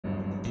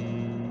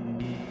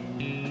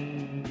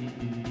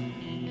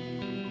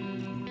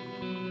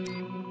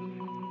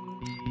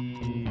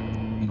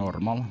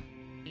normal.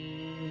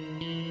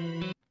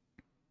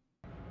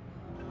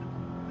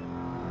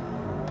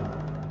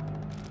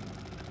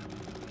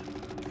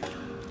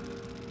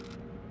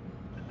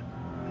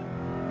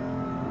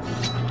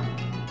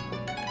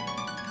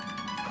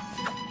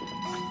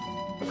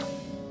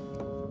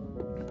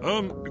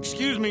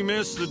 Excuse me,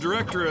 miss. The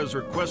director has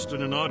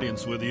requested an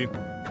audience with you.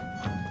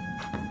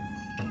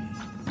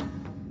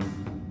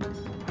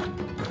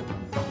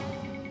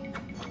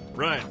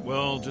 Right,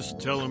 well, just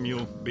tell him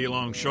you'll be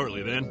along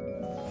shortly then.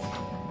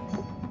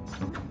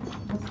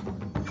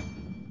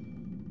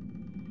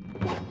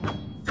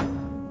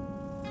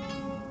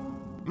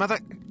 Mother,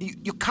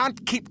 you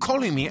can't keep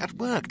calling me at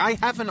work. I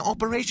have an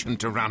operation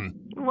to run.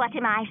 What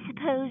am I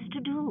supposed to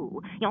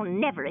do? You're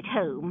never at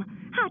home.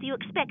 How do you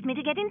expect me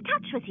to get in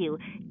touch with you?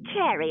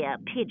 Carrier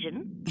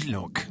pigeon?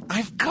 Look,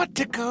 I've got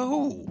to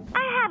go.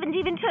 I haven't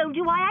even told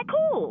you why I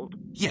called.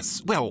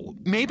 Yes, well,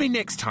 maybe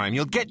next time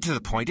you'll get to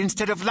the point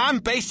instead of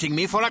lambasting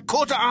me for a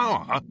quarter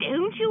hour.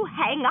 Don't you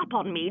hang up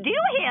on me, do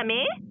you hear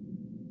me?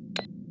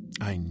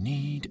 I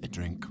need a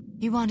drink.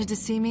 You wanted to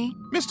see me?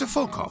 Mr.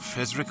 Volkov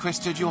has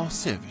requested your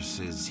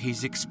services.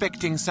 He's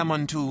expecting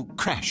someone to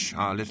crash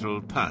our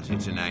little party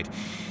tonight.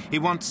 He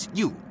wants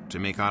you to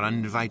make our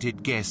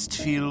uninvited guest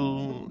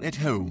feel at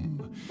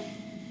home.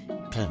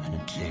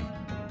 Permanently.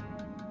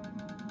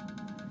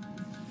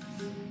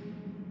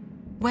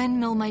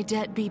 When will my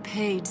debt be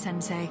paid,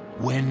 Sensei?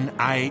 When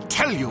I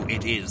tell you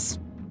it is.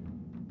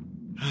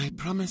 I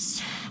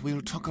promise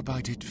we'll talk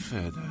about it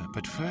further,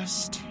 but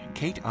first,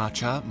 Cate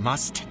Archer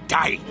must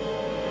die.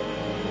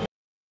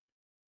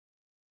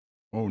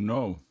 Oh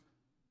no.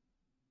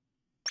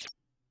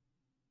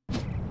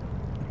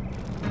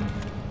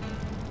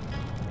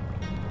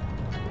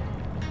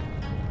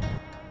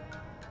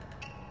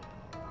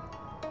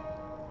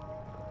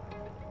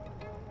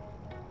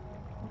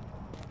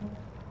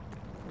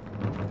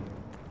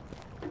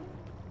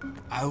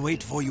 I'll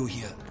wait for you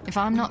here. If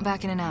I'm not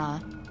back in an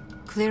hour,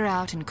 clear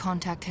out and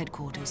contact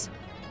headquarters.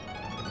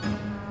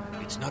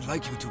 It's not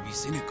like you to be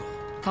cynical.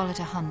 Call it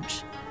a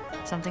hunch.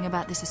 Something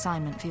about this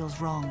assignment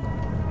feels wrong.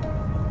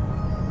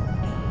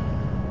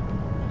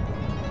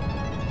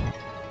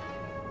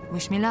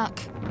 Wish me luck.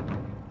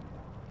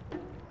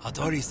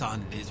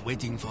 Hattori-san is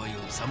waiting for you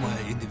somewhere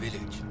in the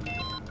village.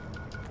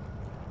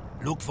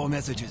 Look for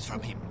messages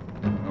from him.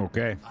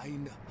 Okay.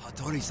 Find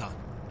Hattori-san.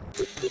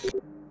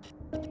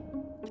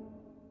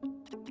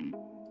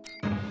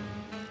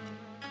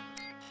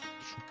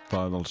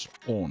 Subtitles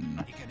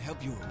on. He can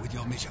help you with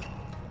your mission.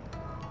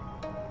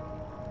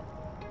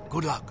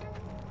 Good luck.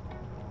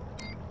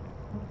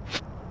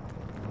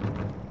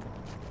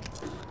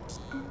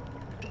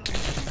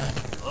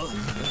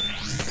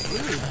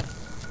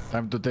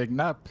 Time to take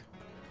nap.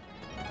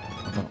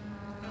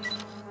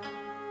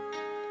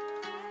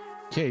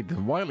 Cate,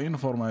 while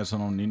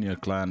information on Ninja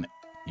clan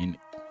in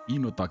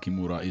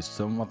Inotakimura is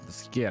somewhat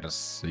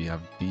scarce, we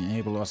have been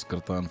able to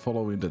ascertain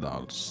following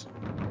details.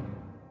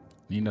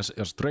 Ninjas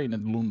are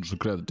trained balloons to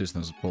create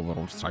distance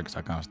powerful strikes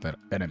against their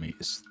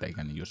enemies. They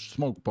can use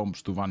smoke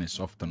bombs to vanish,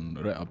 often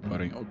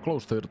reappearing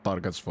close to their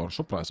targets for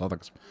surprise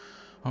attacks.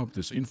 I hope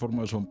this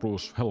information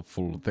proves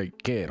helpful.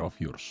 Take care of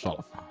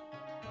yourself.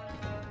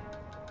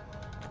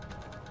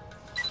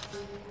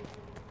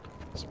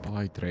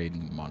 Spy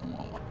training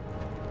manual.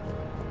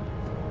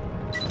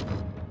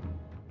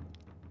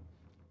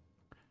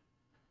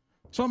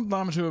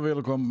 Sometimes you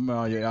will come.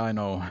 Yeah, I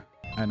know.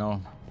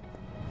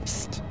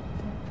 Psst.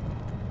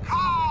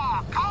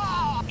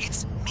 Caw!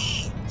 It's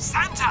me,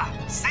 Santa.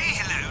 Say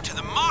hello to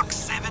the Mark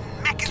 7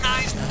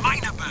 mechanized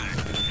miner bird.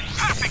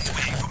 Perfect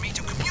way for me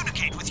to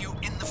communicate with you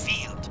in the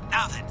field.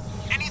 Now then,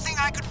 anything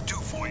I could do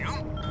for you?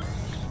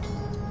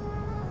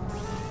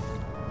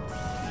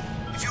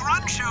 If you're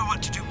unsure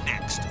what to do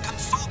next,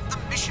 consult the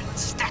mission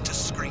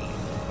status screen.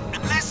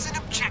 Unless an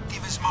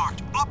objective is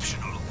marked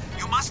optional,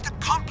 you must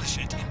accomplish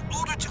it in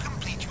order to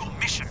complete your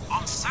mission.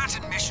 On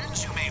certain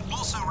missions, you may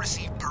also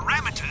receive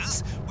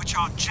parameters, which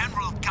are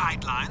general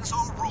guidelines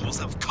or rules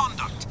of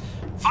conduct.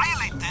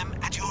 Violate them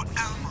at your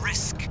own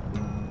risk.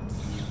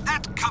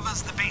 That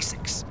covers the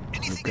basics.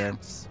 Anything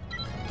else?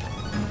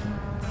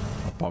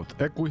 About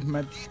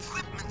equipment. The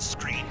equipment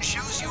screen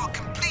shows you a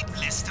complete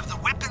list of the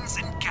weapons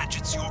and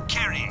gadgets you're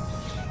carrying.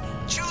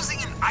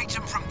 Choosing an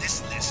item from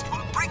this list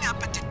will bring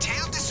up a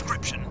detailed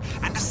description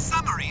and a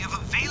summary of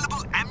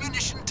available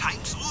ammunition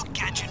types or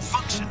gadget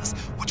functions,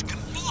 which can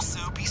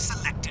also be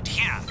selected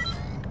here.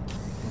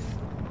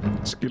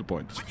 Skill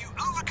points. When you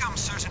overcome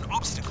certain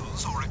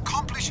obstacles or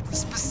accomplish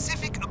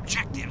specific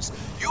objectives,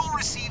 you'll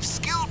receive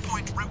skill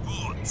point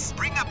rewards.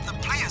 Bring up the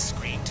player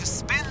screen to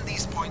spend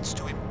these points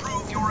to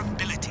improve your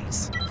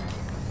abilities.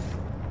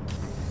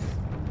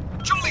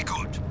 Jolly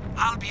good.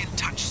 I'll be in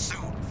touch soon.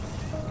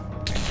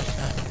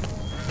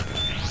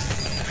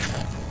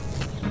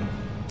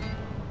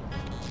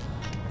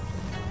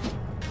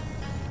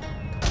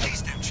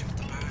 Please don't shoot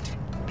the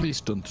bird.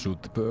 Please don't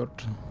shoot the bird.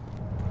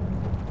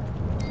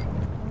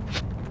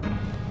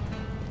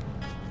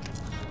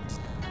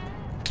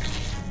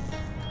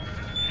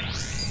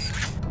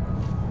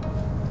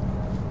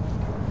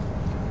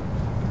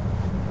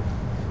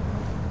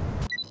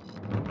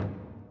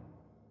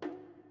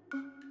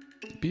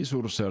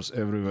 resources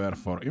everywhere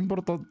for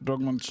important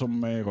documents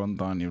may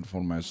contain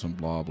information,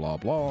 blah blah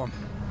blah.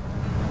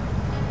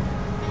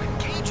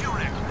 Gauge your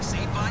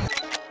accuracy by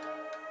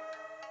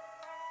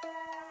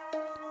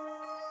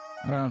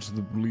Arrange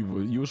the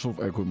use of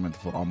equipment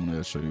for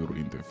ammunition you're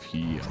in the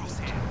field.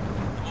 crosshair.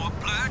 The more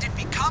blurred it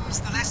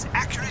becomes, the less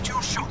accurate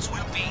your shots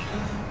will be.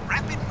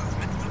 Rapid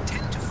movement will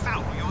tend to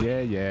foul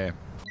your... Yeah.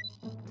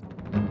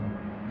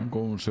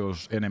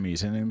 Unconscious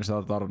enemies. Enemies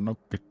that are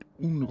knocked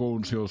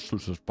unconscious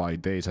by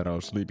taser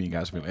or sleeping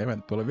gas will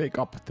eventually wake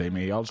up. They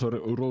may also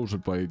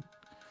aroused by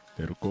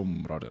their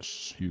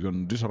comrades. You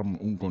can disarm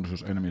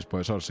unconscious enemies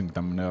by searching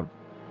them,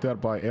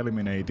 thereby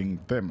eliminating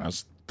them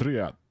as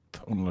threat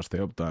unless they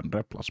obtain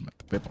replacement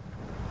weapon.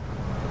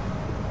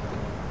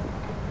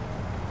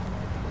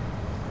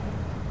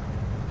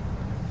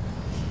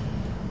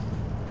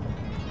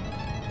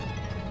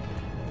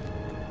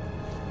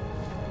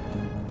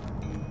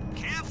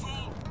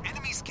 Careful!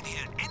 Enemies can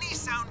hear any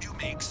sound you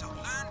make, so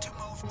learn to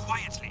move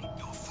quietly.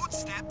 Your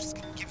footsteps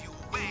can give you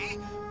away,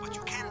 but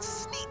you can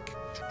sneak.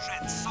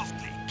 Tread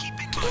softly, keep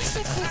in mind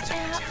that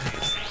certain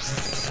materials,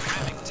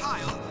 ceramic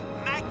tile,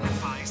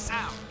 magnify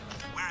sound,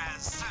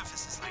 whereas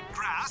surfaces like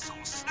grass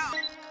or snow...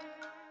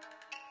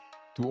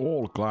 To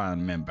all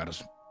clan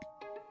members,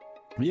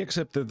 we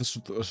accept that the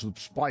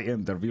spy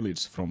enter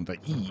village from the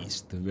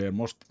east, where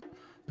most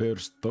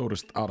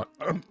tourist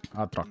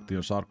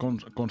attractions are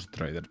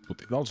concentrated,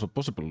 but it's also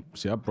possible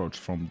to approach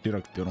from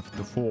direction of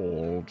the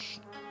falls.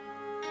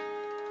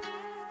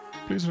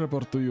 Please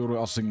report to your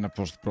assigned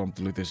post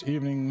promptly this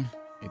evening.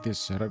 It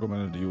is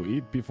recommended you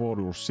eat before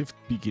your shift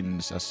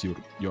begins, as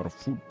your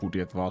food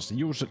budget was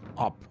used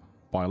up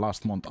by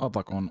last month's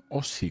attack on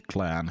Oshi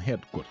clan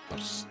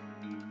headquarters.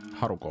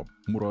 Haruko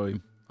Muroi,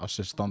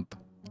 Assistant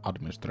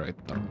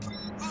Administrator.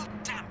 will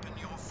dampen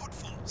your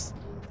footfalls.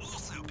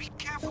 Also, be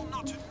careful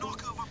not to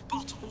knock over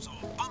bottles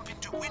or bump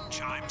into wind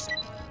chimes.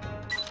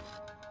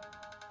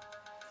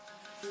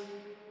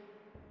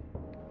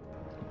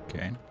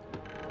 Okay.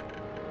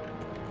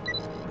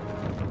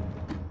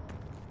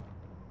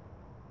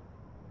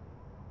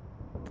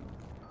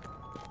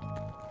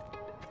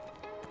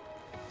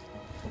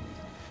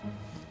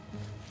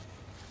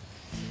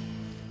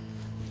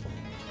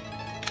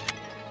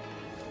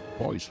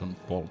 Poison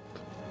bolt.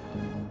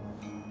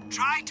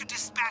 Try to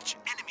dispatch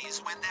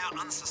enemies when they're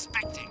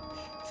unsuspecting.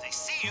 If they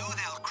see you,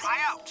 they'll cry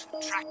out,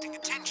 attracting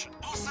attention.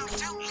 Also,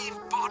 don't leave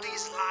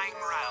bodies lying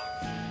around.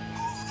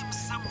 Move them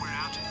somewhere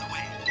out of the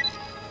way.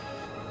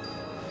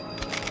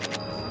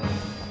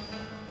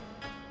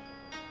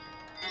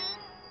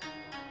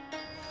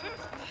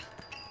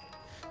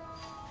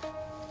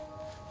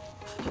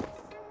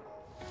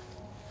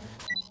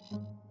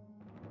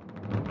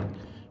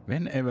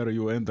 Whenever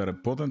you enter a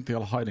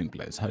potential hiding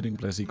place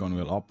icon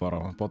will appear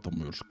on the bottom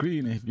of your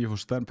screen. If you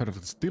stand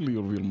perfectly still,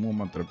 you will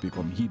momentarily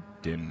become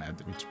hidden, at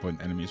which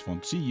point enemies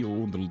won't see you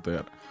until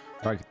they're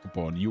right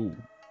upon you.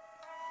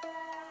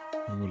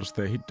 You will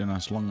stay hidden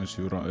as long as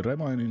you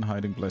remain in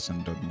hiding place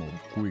and don't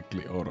move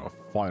quickly or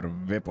fire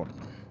a weapon.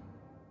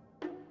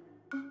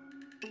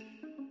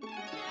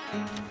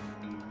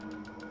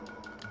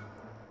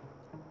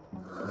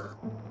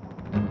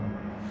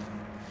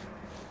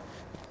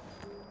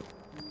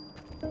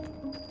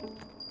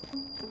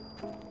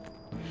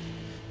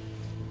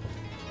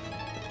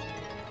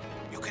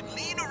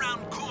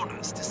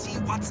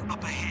 What's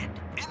up ahead?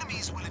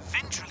 Enemies will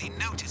eventually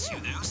notice you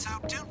though, so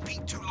don't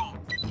peek too long.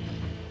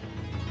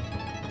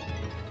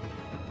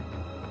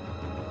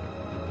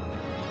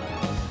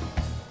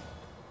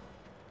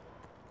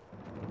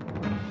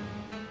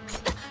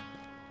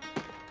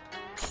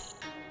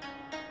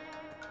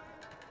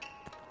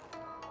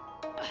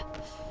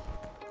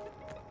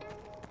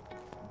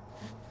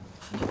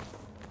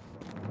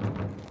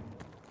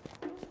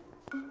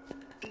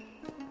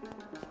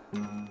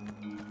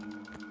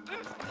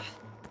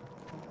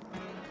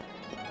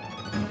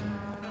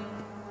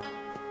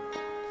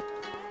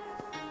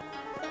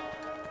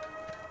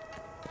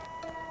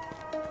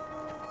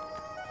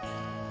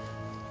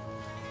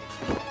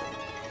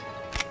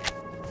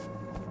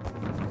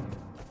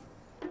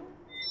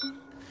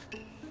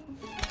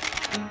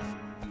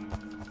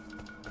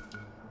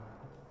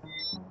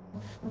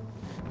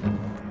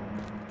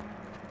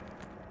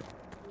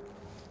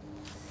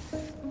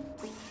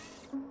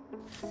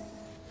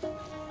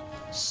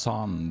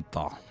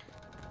 Santa.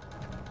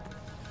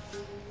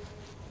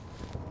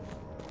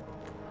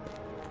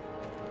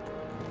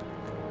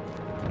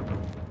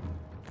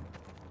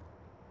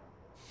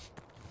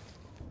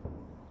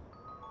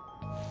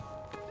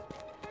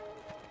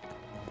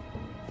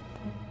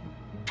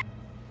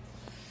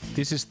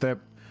 This is the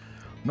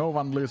No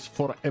One Lives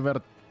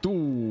Forever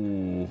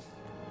 2.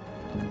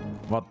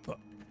 What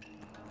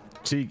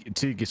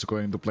Cheek is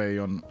going to play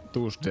on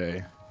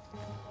Tuesday.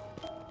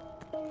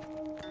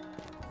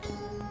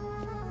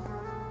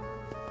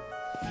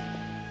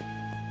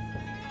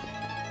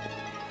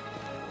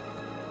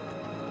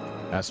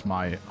 That's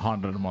my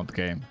 100-month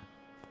game.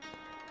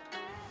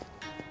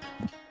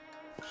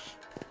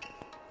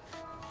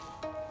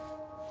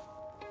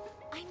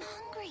 I'm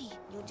hungry.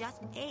 You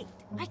just ate.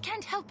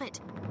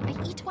 I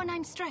eat when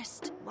I'm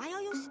stressed. Why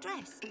are you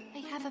stressed? I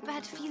have a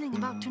bad feeling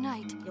about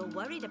tonight. You're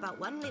worried about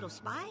one little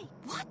spy?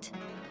 What?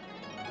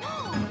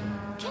 No!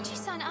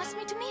 Kenji-san asked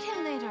me to meet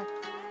him later.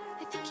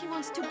 I think he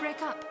wants to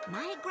break up.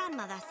 My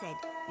grandmother said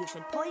you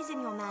should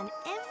poison your man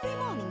every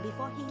morning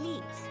before he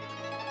leaves.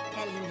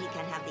 Tell him he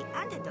can have the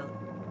antidote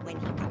when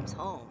he comes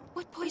home.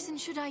 What poison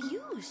should I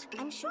use?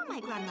 I'm sure my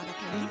grandmother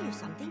can give you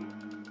something.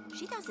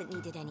 She doesn't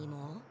need it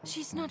anymore.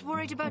 She's not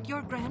worried about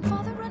your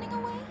grandfather running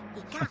away?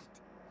 He can't.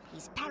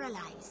 He's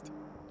paralyzed.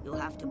 You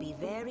have to be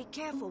very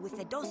careful with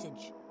the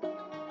dosage.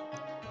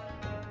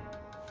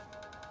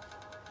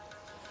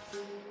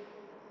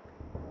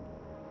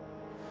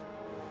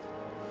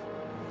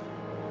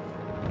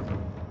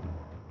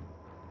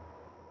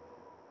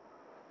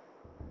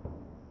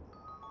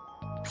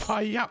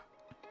 Hiya!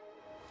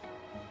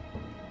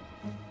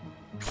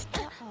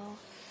 Uh-oh.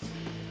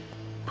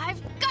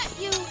 I've got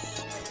you!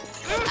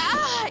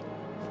 Ah!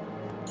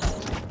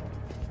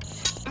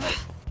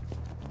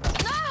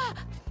 Ah!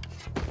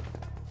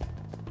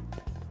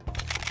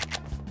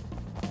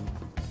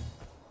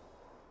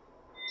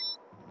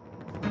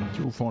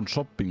 You found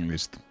shopping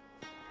list.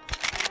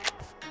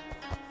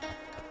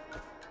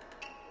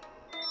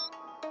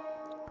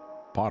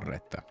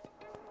 Parretta.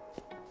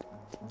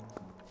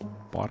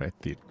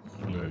 Paretti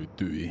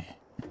löytyi.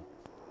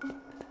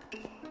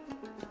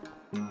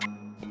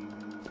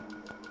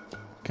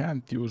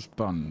 Can't use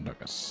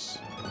pandakas.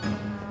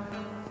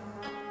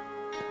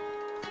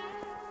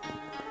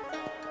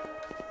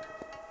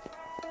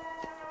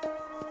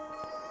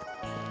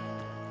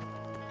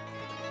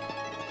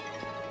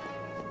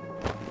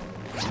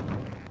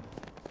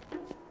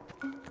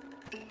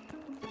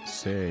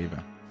 Save.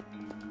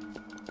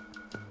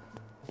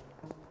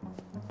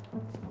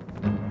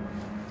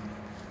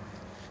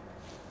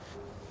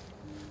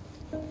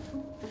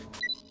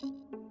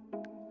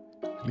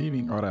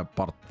 Leaving area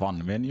part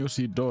 1. When you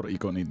see door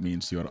icon, it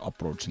means you are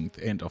approaching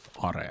the end of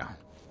area.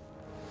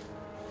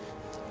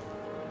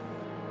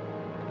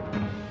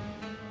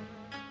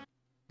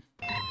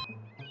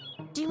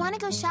 Do you want to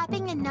go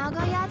shopping in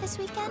Nagoya this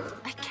weekend?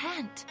 I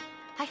can't.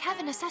 I have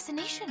an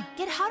assassination.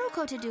 Get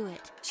Haruko to do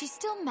it. She's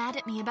still mad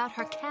at me about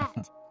her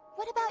cat.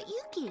 What about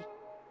Yuki?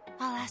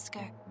 I'll ask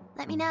her.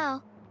 Let me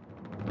know.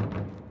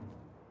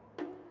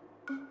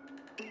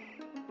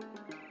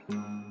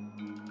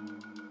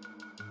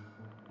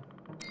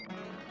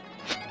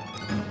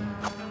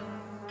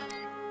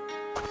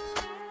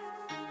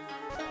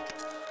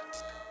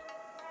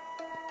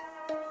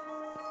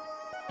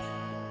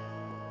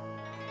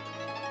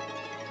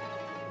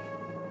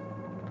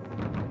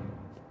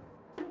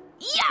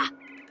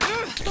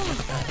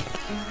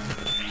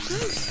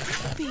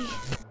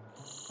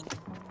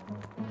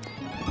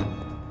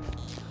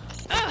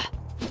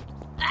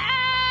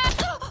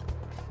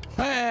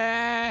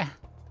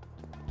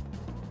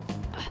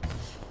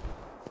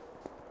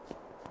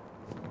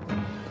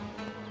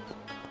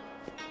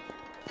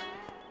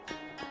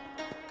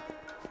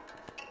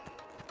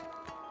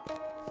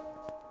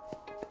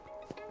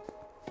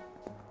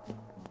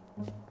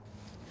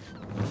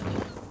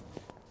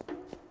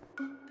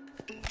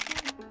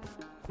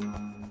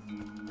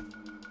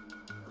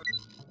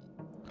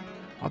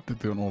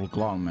 Attention all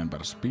clan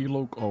members. Be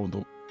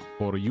lookout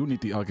for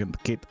Unity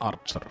agent Cate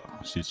Archer.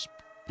 She's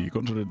be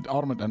considered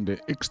armed and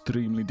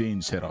extremely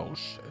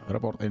dangerous.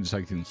 Report any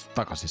sightings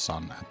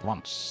Takashi-san at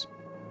once.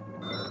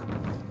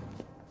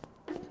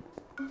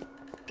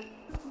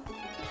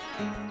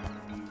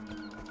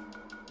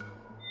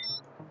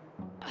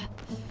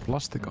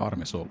 Plastic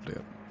army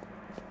soldier.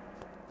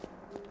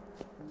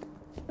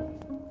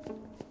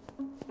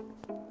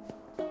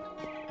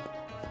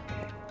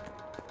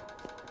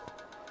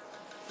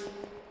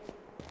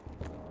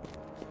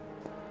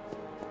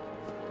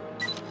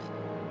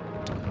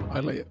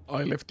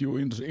 I left you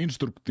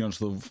instructions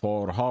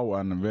for how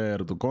and where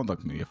to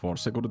contact me. For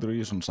security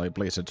reasons, I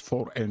placed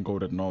 4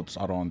 encoded notes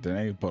around the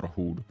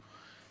neighborhood,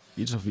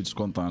 each of which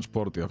contains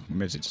 40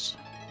 messages.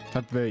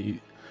 That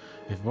way,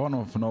 if one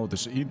of note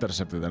is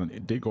intercepted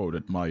and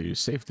decoded, my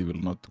safety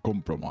will not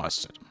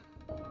compromise.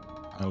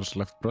 I also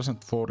left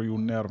present for you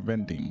near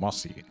vending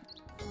machine.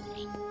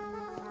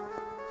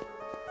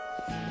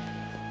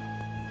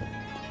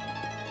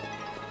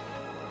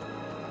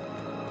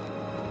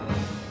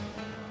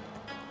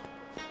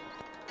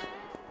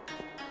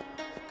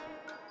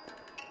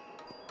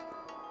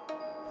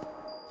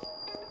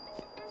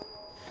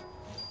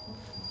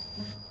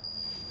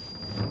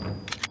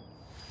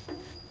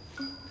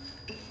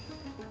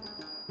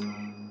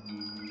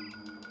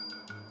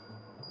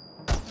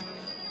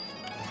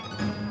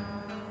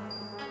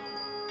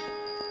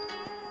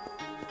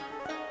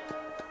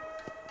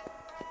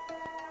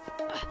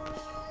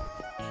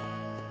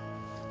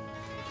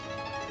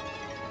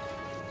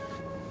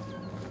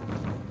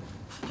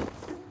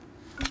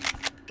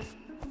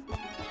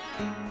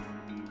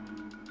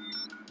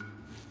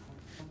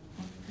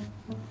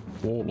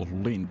 Wall of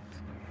lint.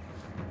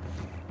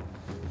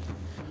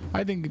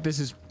 I think this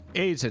is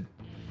aged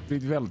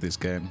pretty well, this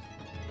game.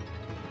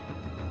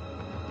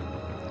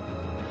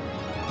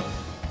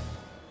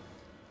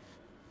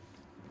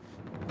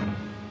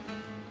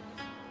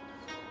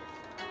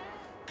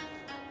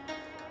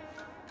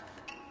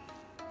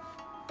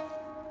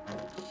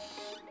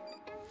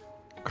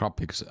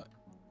 Graphics,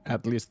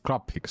 at least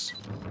graphics,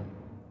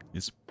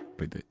 is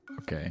pretty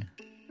okay.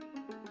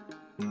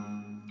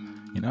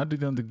 In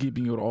addition to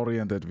keeping you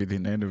oriented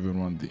within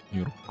environment,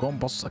 your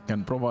compass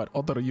can provide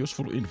other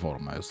useful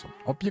information.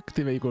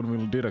 Objective icon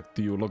will direct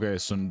you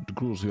location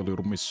crucial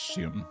your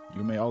mission.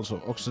 You may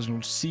also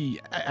occasionally see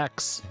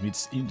X,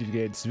 which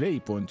indicates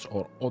waypoints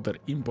or other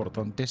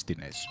important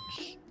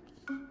destinations.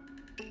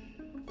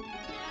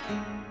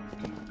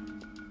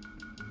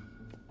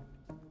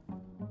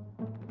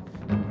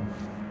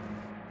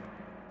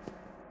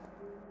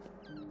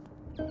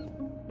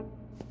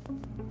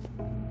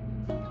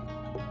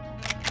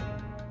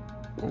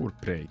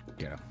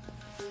 Breaker.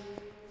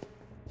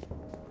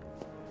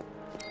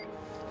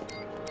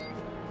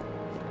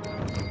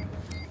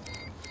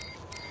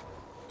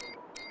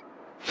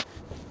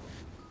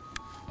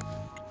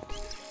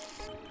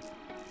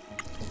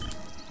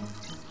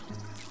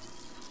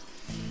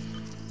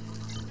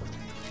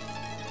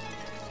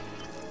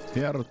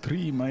 There are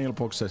 3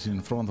 mailboxes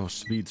in front of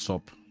Sweet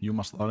Shop. You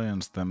must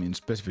arrange them in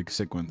specific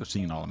sequence to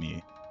signal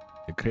me.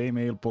 The grey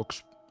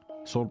mailbox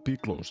shall be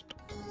closed.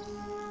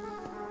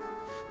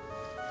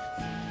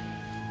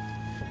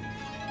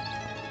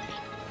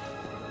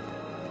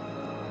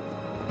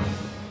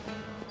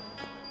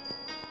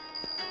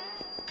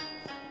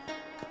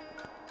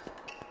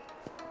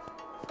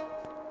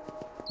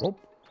 Oh.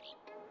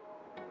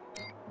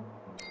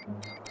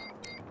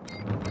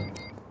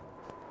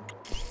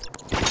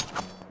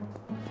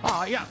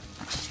 Ah, yeah.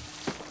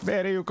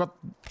 Where you got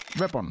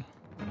weapon?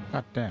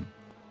 God damn.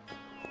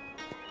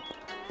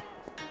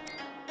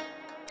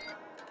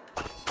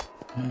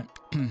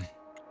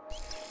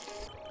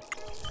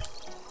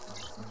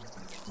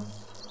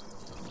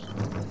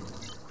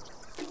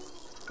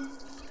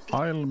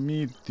 I'll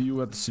meet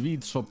you at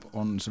Sweet Shop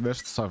on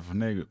west side of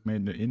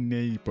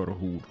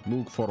neighborhood.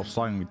 Look for a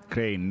sign with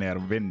crane near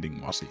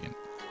vending machine.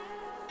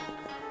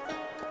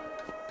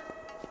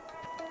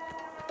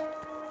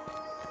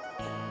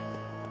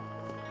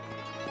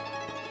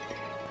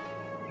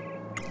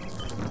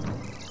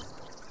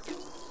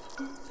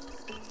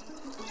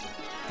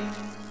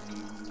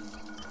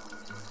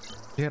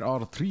 There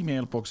are 3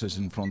 mailboxes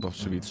in front of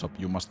Sweet Shop.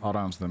 You must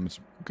arrange them.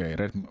 Okay,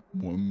 red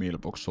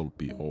mailbox should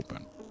be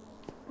open.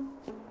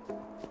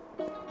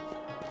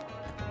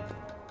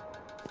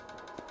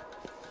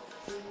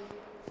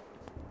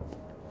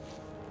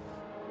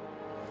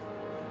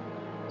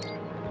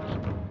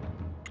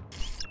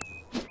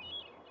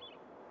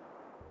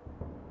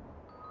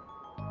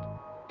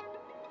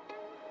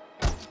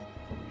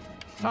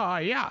 Ah,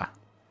 yeah.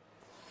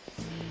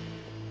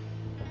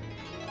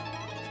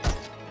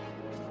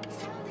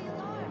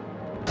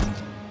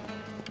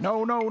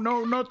 No, no,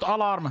 no, not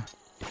alarm.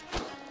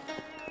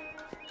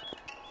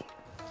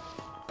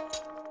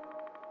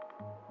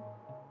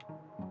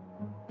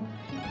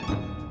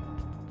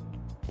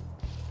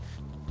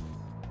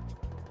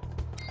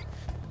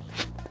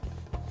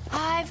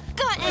 I've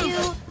got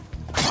you.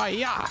 Ah,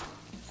 yeah.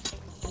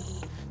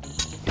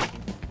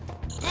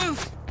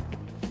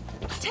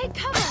 Take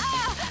cover.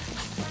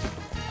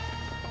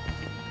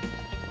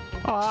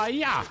 Ah,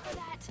 yeah.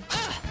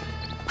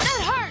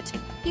 That hurt.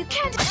 You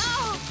can't.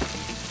 Oh.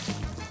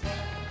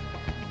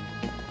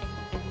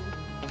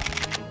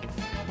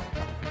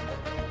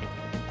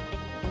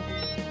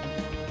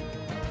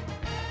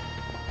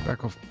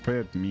 Bag of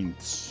bread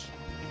mints.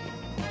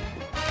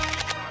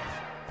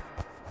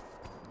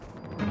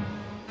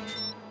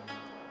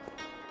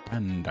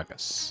 And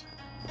daggers.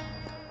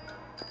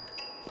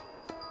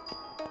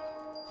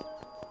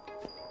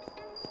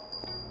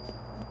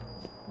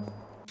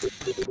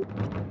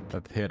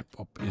 That head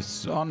pop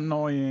is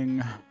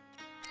annoying.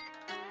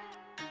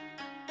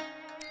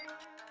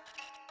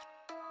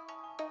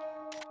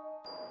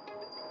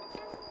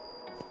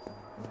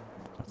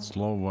 Let's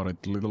lower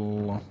it a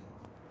little.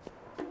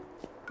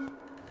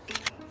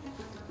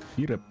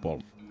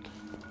 Bolt.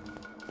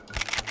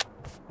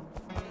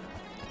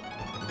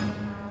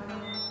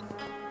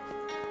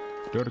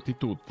 Dirty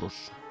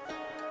toothbrush.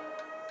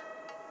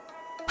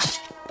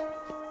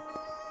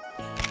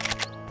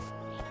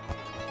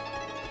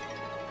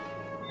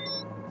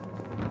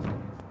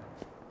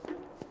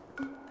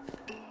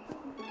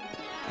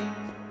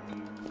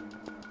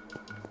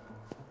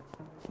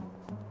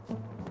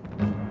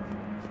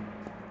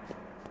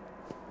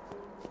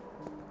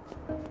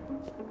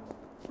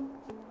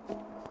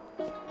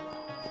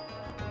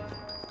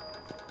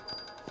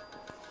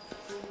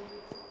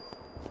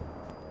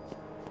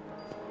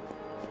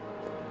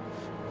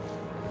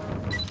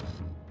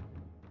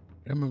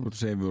 Remember to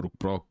save your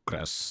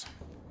progress.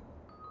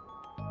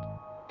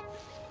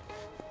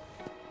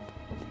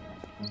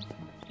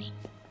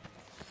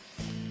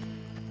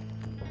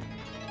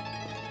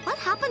 What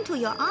happened to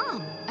your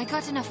arm? I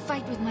got in a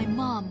fight with my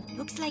mom.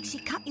 Looks like she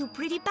cut you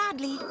pretty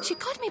badly. She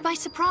caught me by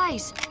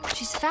surprise.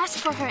 She's fast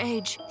for her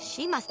age.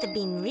 She must have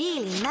been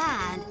really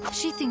mad.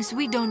 She thinks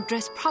we don't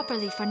dress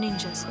properly for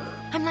ninjas.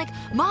 I'm like,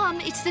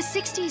 Mom, it's the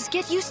 60s.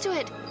 Get used to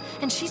it.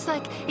 And she's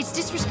like, it's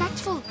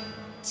disrespectful.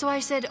 So I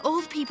said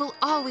old people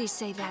always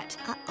say that.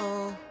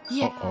 Uh-oh.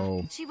 Yeah.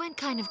 Uh-oh. She went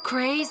kind of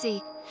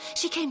crazy.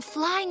 She came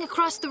flying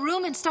across the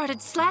room and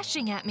started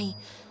slashing at me.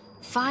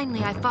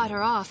 Finally, I fought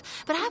her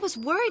off, but I was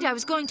worried I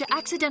was going to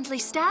accidentally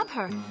stab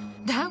her.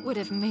 That would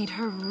have made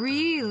her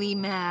really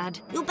mad.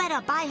 You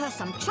better buy her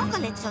some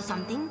chocolates or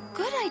something.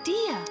 Good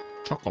idea.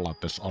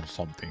 Chocolates or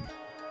something.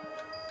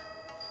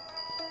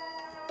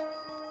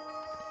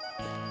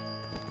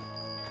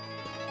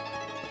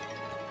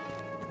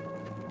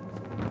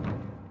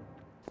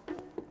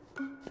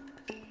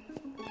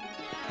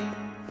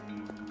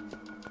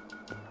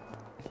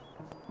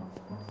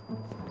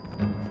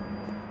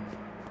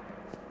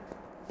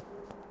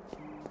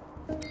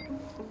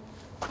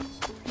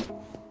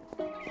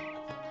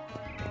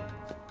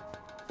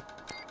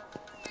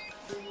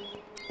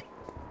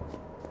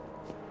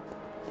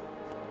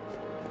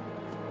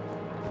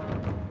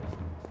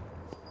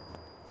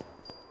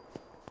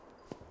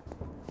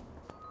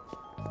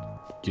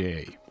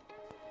 Okay.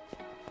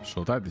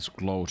 So that is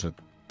closed.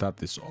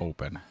 That is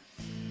open.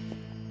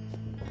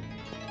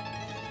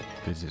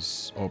 This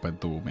is open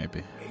too,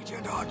 maybe.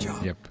 Agent Archer.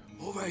 Yep.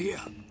 Over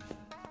here.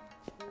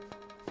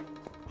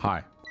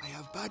 Hi. I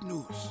have bad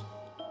news.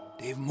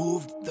 They've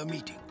moved the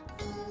meeting.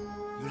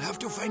 You'll have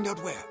to find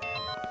out where.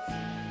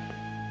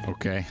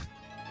 Okay.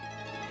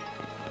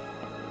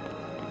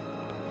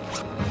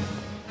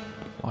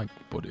 Like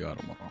body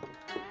armor.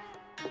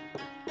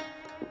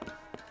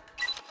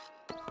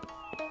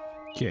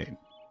 Okay.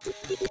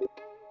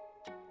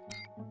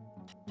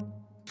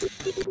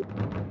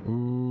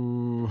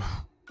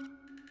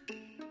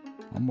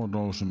 Ammo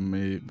knows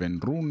me when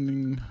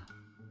running.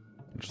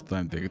 It's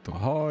time to take to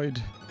hide.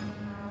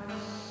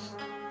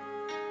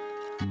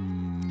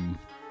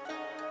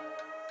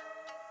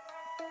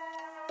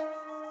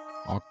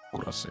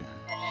 Accuracy.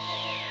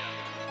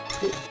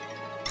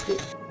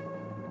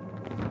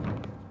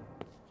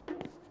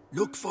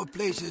 Look for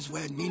places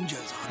where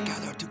ninjas are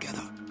gathered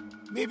together.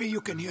 Maybe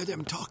you can hear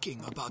them talking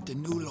about the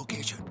new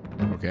location.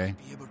 Okay.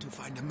 Be able to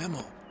find a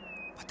memo,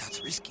 but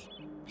that's risky.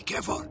 Be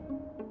careful.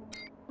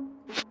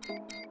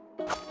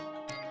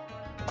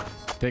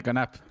 Take a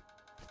nap.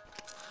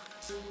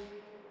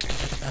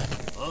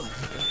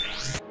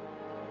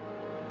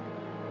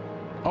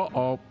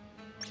 Uh-oh.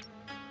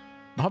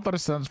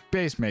 Hataristan's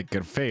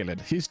pacemaker failed.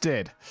 He's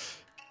dead.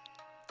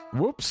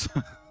 Whoops.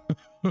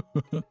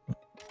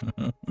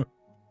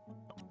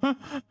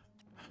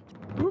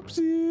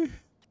 Whoopsie.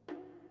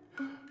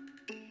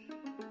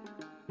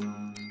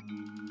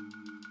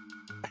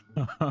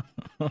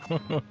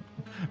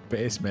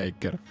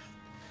 Pacemaker.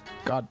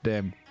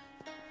 Goddamn.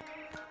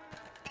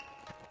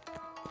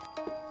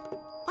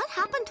 What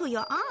happened to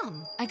your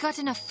arm? I got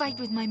in a fight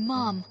with my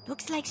mom.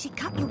 Looks like she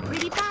cut you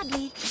pretty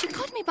badly. She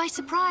caught me by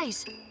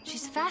surprise.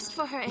 She's fast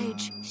for her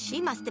age.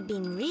 She must have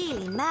been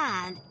really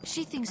mad.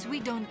 She thinks we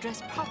don't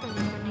dress properly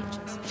for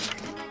ninjas.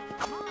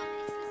 I'm like, Mom,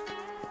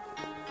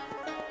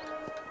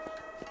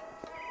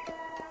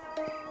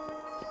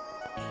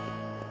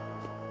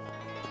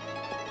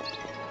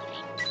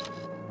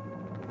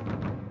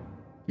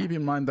 Keep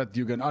in mind that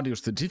you can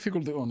adjust the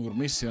difficulty on your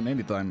mission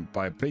anytime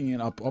by bringing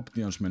up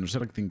options menu,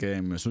 selecting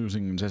game,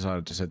 choosing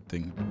desired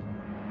setting.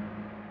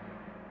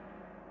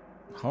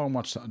 How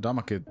much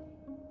damage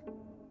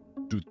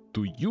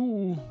to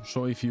you?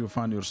 So if you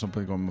find yourself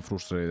become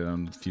frustrated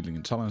and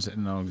feeling challenged,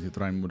 now you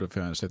try and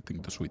modify a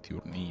setting to suit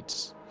your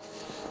needs.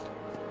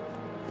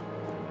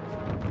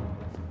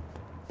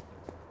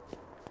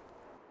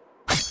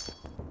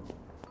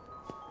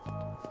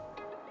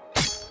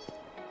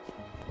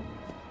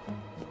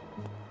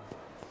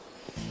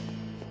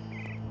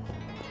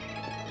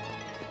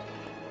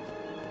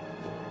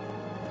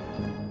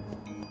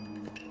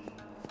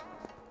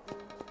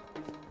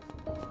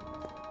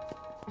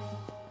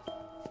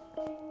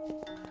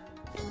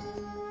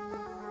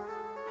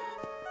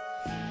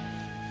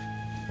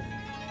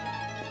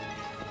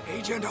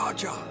 Agent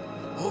Archer,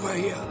 over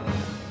here.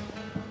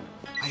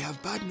 I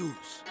have bad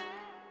news.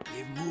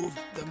 They've moved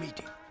the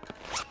meeting.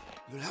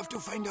 You'll have to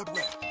find out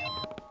where.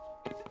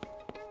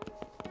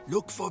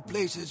 Look for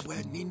places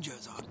where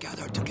ninjas are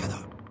gathered together.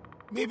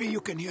 Maybe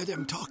you can hear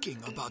them talking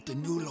about the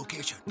new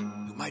location.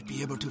 You might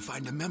be able to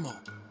find a memo,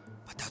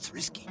 but that's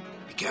risky.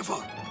 Be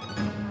careful.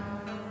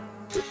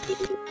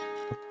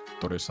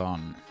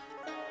 Tori-san.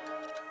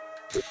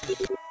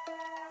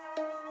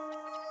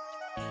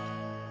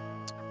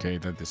 Okay,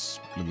 that is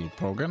a little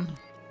broken.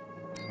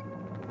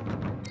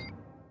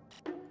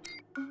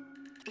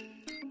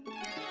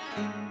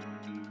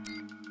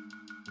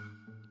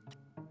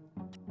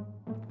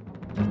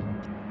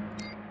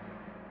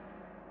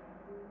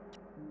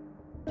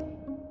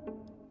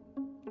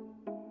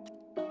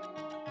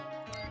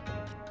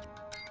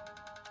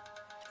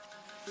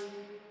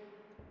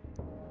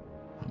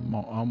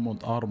 How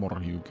much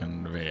armor you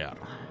can wear?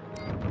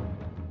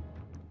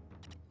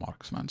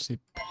 Marksmanship.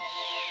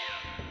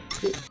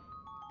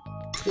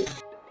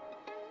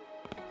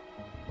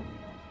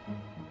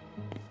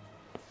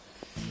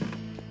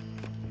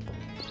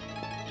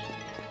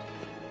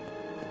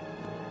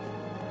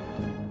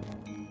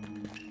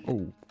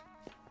 Oh.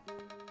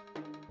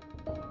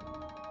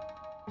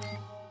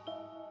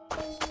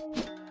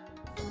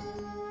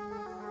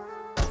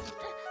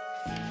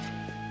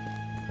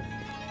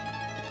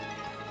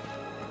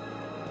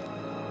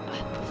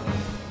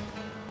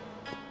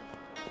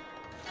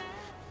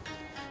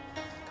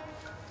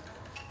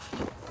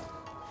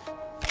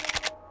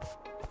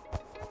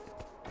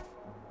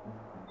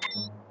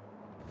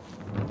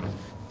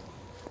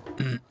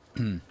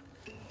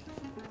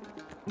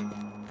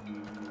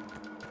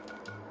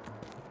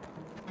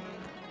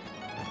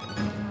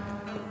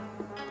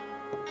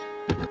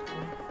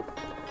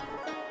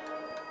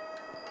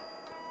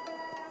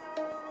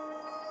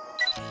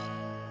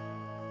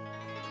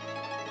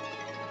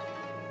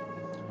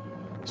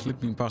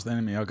 Slipping past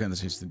enemy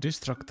agents is to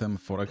distract them.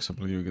 For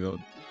example, you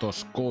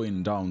toss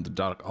going down the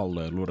dark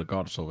alley, lure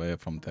guards away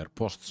from their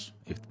posts.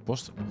 If the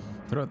post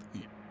threat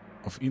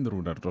of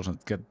intruder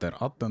doesn't get their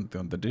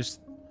attention, the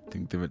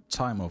distinctive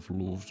chime of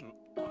loose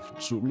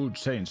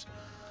chains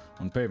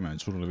on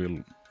pavement surely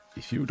will.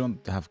 If you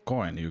don't have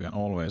coin, you can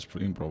always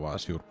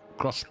improvise your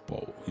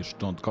crossbow. Just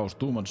don't cause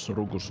too much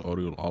ruckus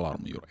or you'll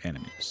alarm your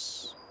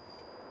enemies.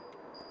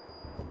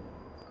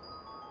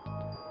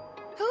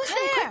 Who's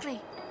there?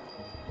 Quickly.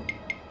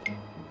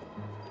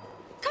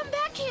 Come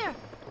back here.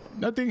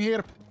 Nothing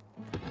here.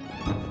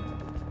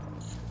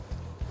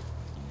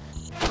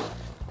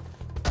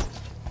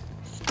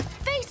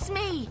 Face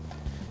me.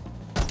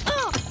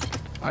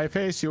 I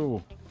face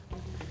you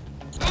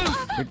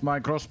with my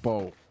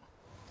crossbow.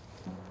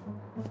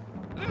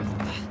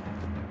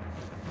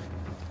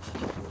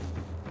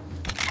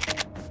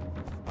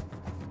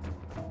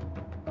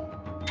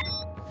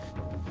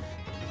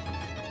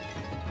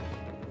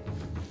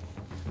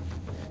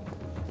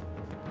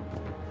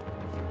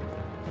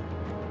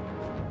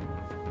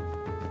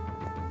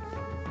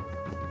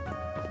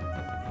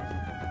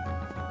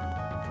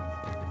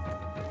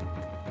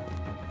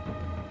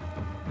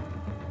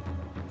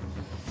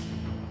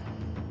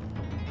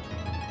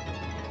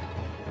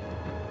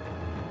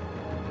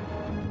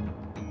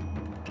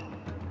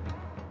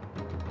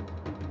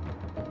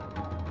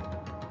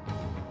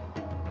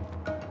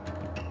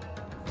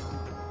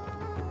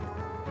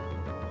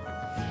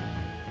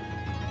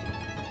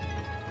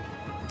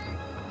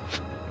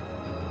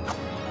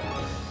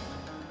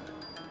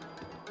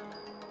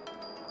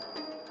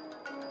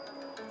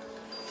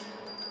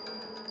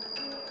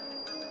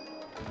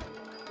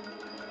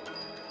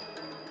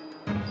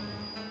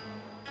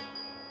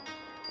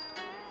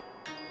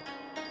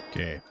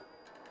 Okay.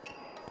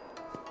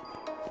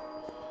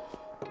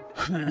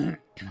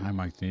 I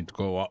might need to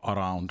go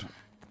around.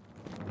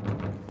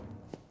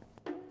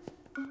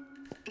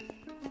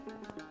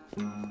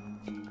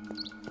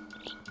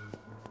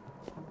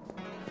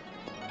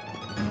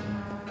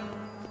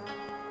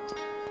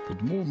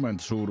 But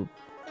movement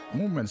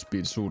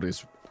speed suit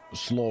is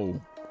slow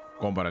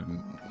compared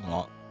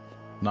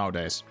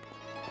nowadays.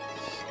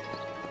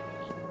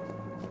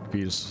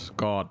 Feels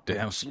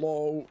goddamn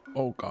slow.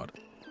 Oh god.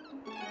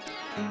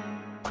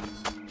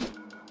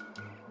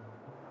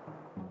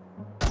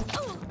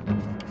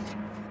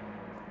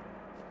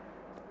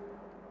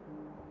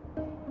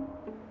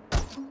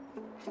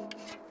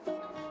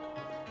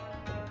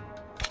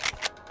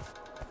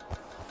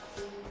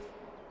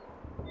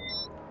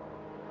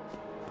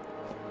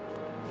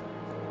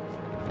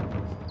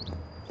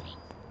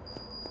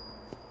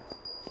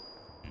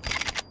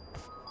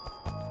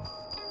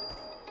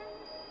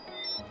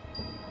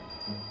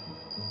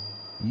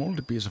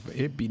 Moldy piece of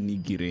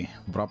ebinigiri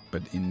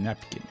wrapped in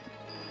napkin.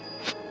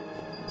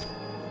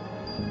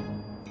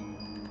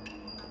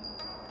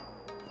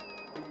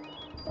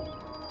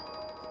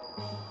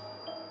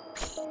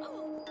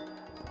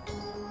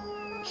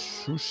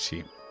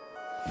 Sushi.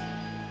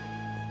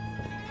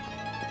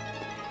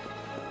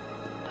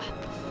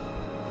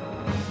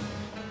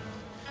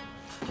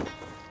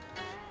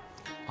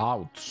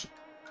 Ouch.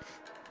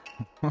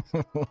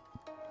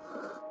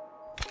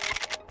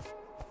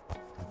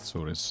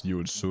 That's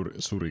huge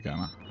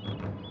surikana.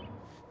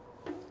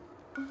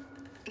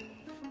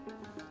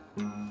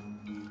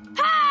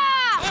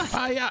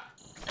 Fire!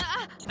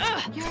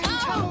 You're in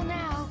trouble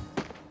now.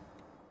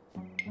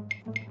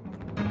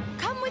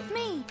 Come with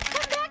me.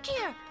 Come back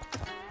here.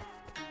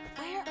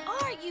 Where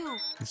are you?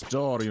 This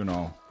door, you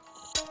know.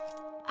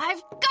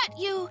 I've got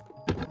you.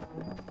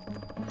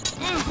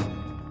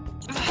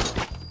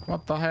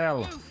 What the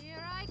hell?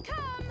 Here I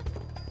come.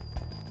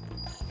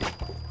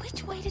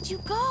 Which way did you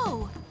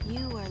go?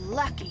 You were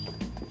lucky.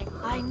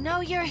 I know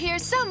you're here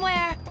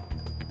somewhere.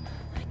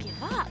 I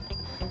give up.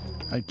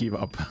 I give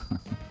up.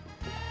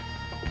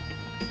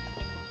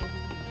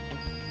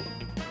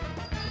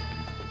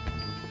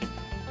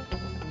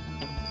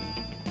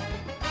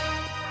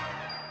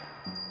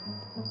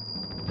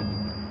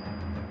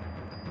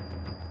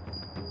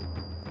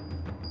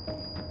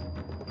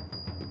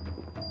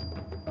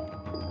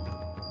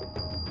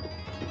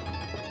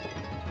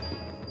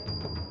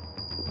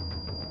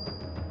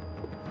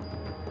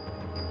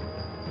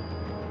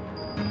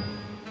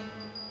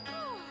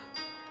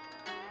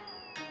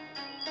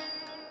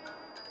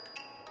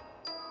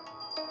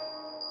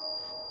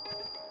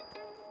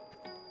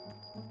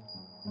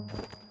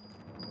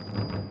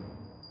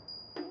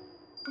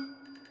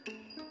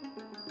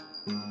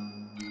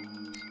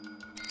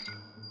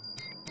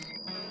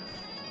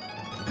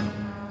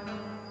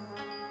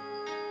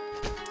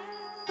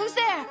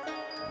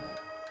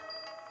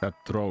 That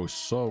throw is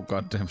so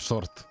goddamn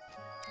short.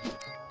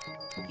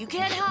 You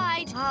can't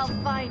hide. I'll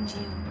find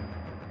you.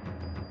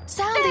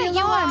 Sound There the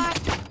you alarm. are.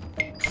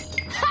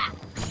 Ha!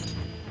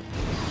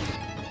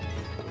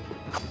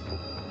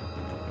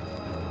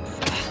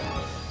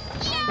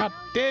 God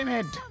damn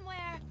it!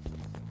 Somewhere.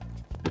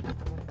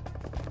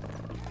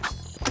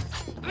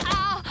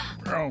 Ow!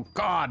 Oh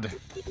god!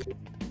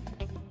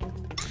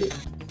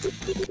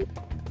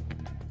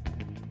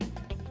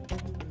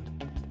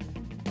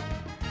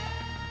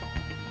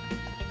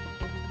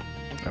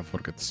 I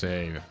forget to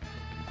save.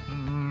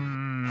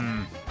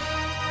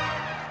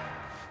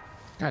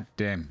 God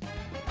damn.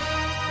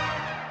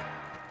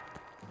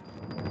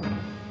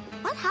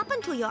 What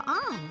happened to your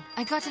arm?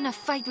 I got in a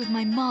fight with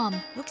my mom.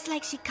 Looks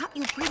like she cut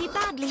you pretty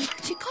badly.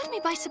 She caught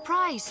me by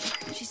surprise.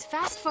 She's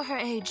fast for her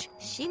age.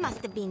 She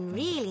must have been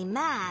really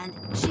mad.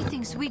 She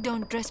thinks we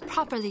don't dress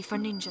properly for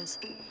ninjas.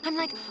 I'm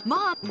like,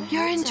 Mom,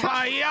 you're in trouble.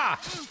 Fire!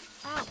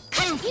 Ow.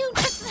 You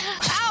just...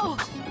 Ow!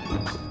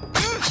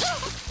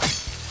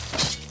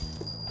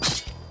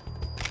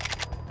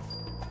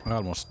 I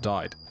almost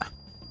died.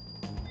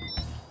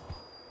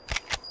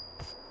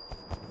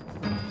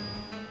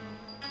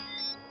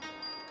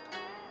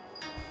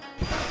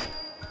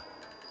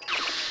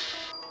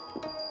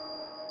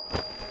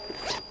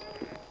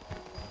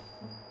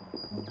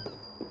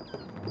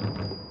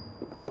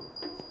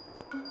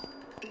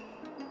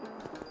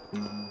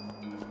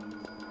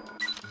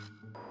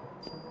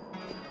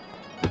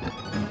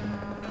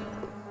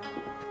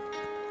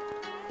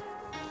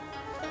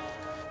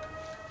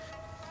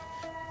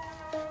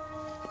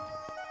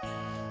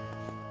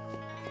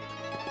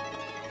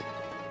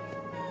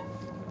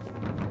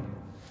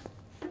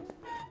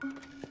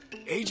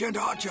 Agent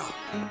Archer,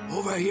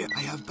 over here.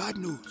 I have bad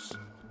news.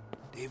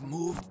 They've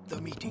moved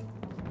the meeting.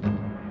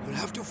 You'll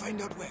have to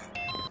find out where.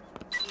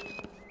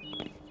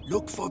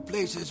 Look for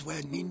places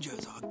where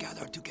ninjas are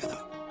gathered together.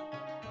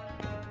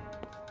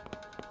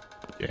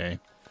 Okay.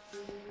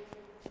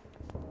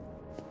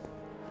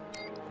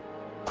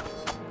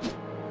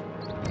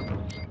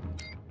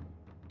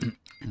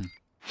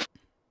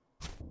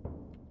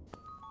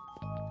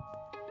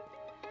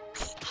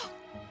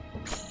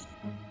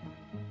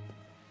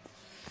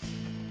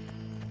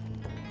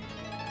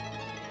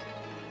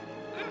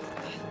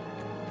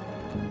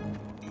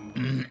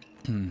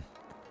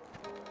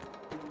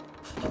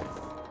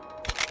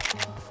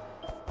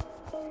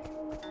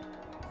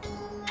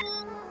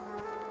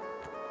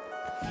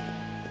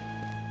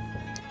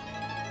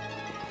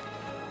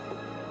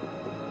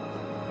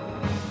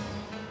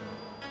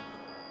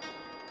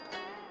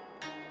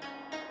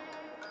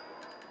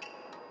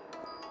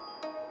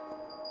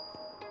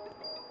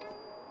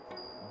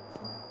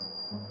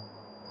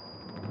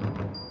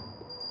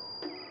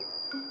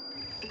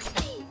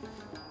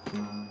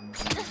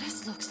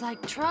 This looks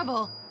like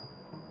trouble.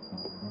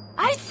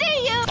 I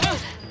see you!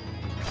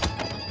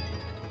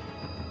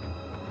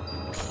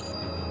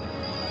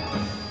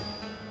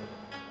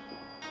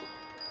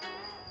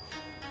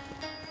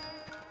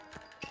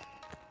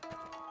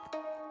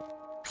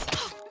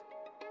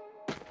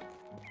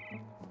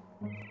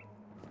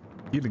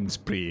 Healing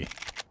spree.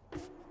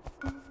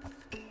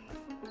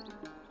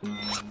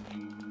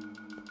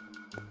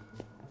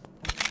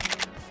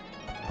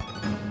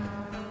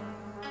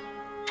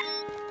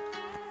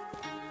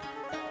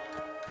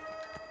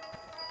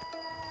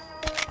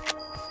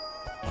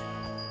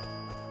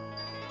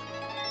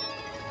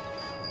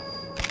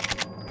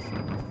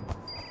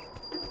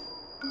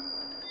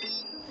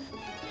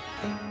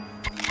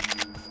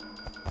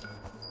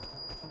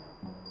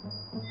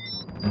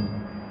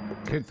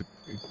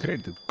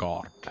 Credit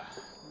card.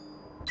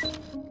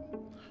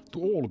 To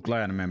all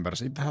clan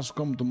members, it has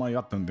come to my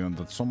attention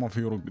that some of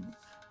you are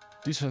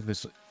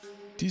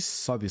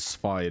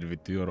dissatisfied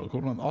with your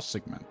current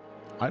assignment.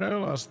 I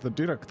realize the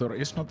director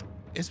is not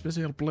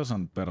especially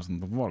pleasant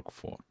person to work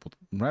for, but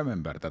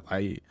remember that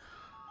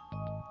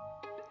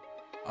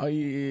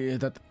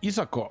that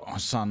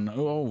Isako-san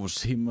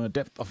owes him a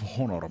debt of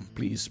honor.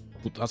 Please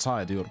put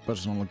aside your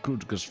personal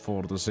grudges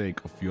for the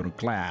sake of your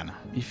clan.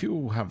 If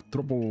you have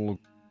trouble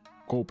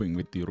coping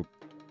with your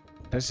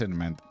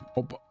resentment,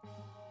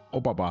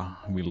 Obaba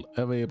will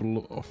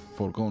available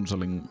for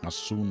counseling as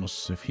soon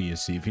as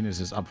she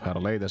finishes up her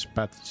latest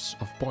batch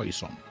of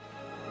poison.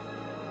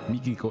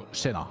 Mikiko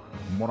Sena,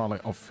 Morale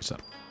Officer.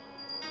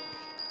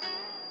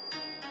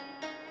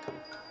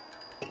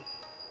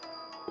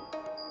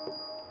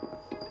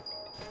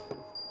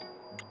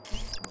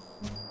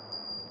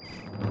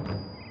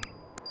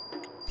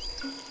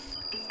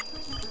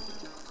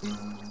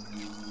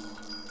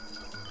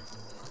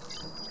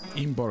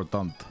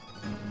 Important.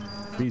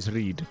 Please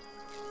read.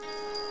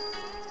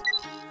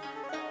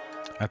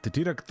 At the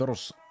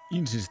director's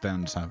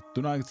insistence,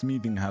 tonight's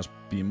meeting has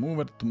been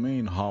moved to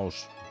main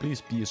house.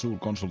 Please be sure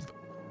consult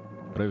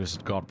previous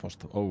guard post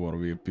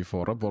overview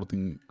before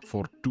reporting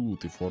for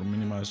duty for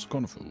minimize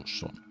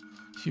confusion.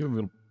 If you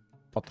will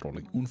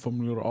patrolling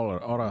unfamiliar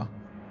area,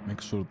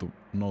 make sure to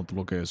note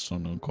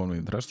location and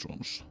convenient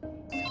restrooms.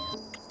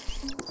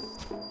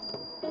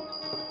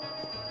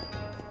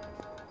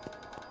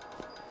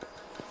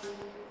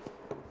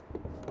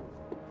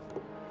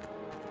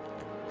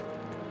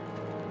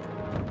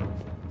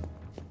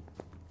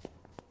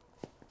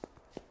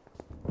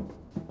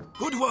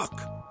 Good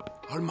work.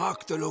 I'll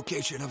mark the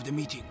location of the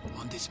meeting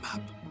on this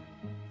map.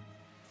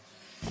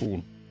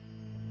 Cool.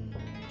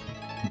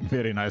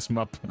 Very nice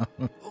map.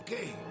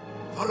 Okay,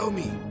 follow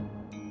me.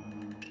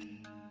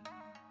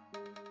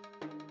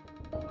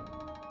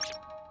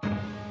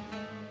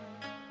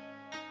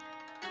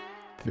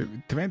 The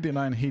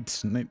 29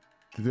 hits,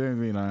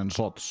 29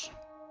 shots.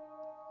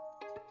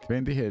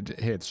 20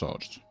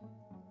 headshots.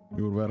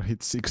 You were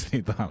hit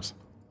 60 times.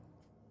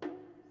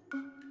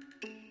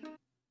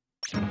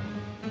 The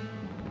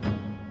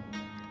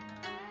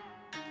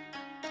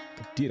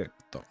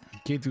director.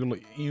 Cate will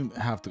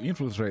have to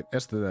infiltrate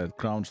estate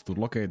grounds to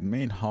locate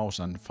main house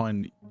and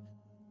find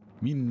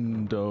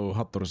window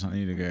hunters and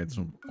indicators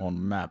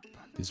on map.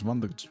 This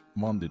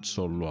wanted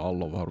solo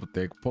allow her to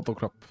take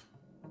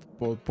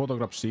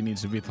photograph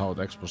scenes without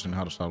exposing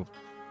herself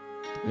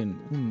to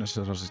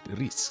unnecessary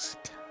risks.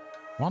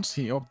 Once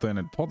he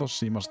obtained photos,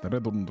 he must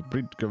return to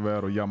bridge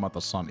where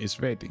Yamata-san is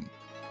waiting.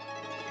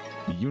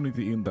 The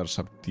Unity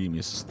Intercept team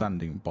is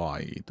standing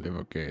by to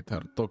evacuate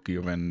her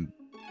Tokyo when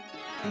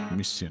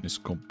mission is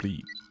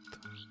complete.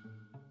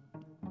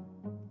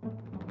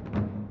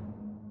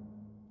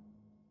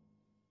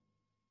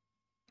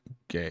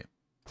 Okay.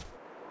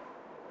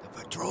 The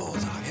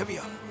patrols are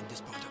heavier in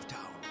this part of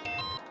town.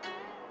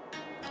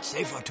 It's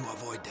safer to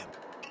avoid them.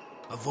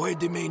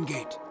 Avoid the main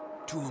gate.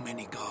 Too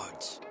many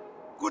guards.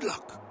 Good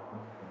luck.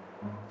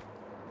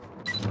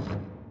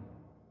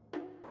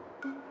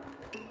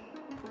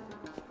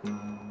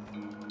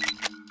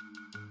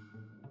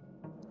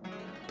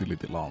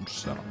 Utility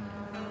launcher.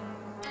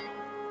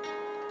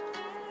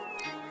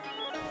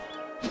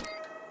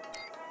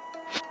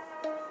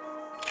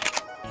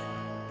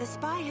 The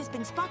spy has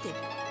been spotted.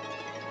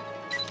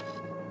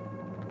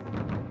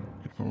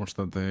 Informs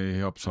that they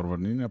observed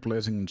ninja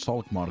placing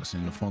salt marks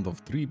in front of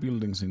 3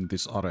 buildings in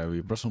this area.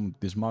 We presume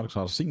these marks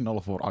are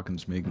signal for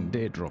agents making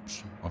day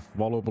drops of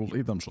valuable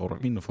items or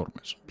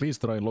information. Please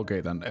try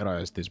locate and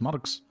erase these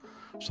marks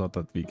so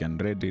that we can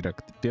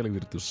redirect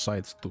delivery to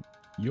sites to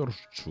your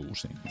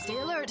choosing. Stay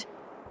alert.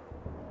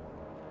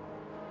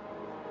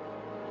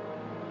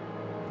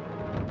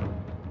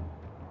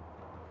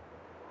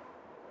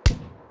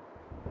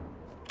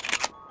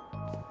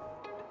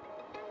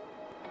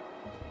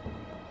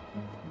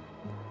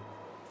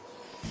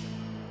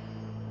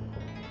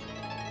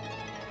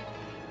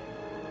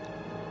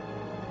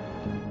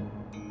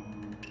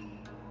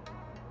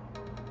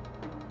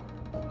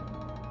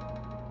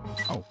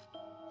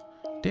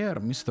 Dear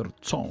Mr.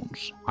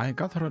 Jones, I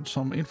gathered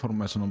some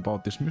information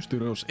about this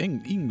mysterious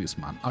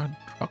Englishman.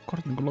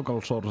 According to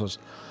local sources,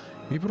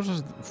 he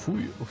processed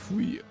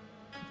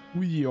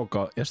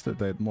Fukuoka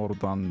estate more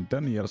than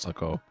 10 years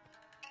ago.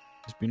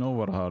 It's been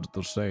overheard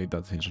to say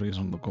that his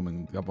reason for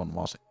coming to Japan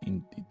was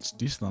in its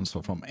distance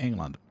from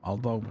England.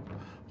 Although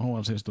no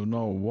one seems to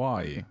know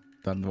why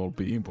that will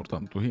be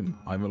important to him,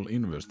 I will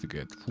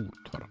investigate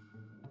further.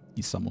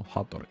 Isamu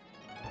Hattori.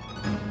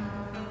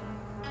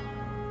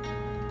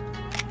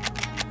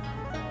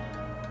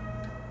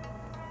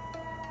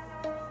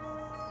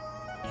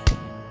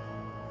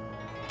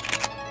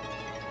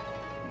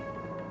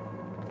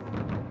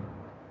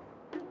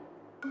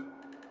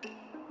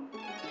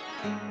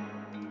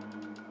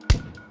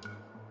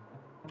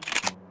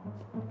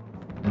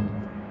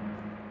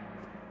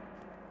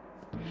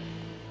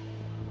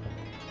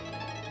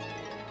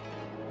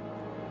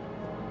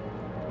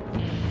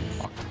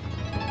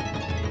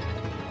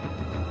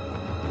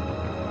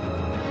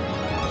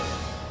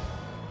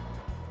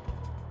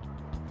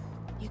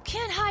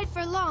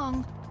 For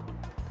long.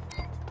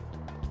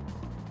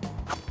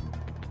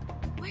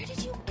 Where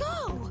did you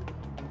go?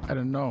 I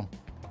don't know.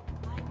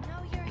 I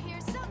know you're here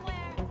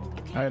somewhere.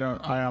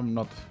 I am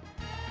not.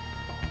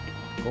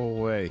 Go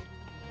away.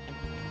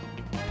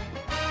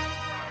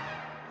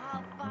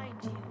 I'll find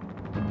you.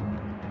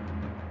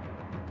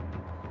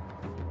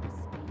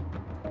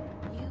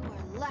 You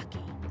were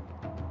lucky.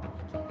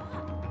 Keep on.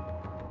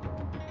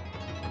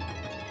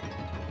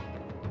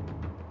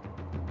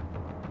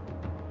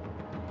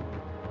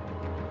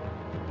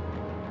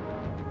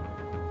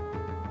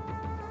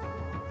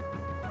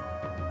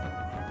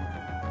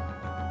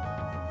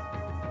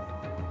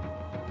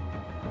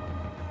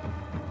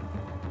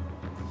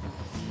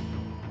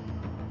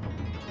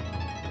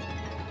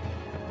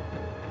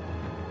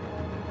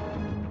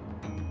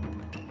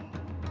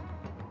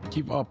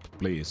 Keep up,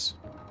 please.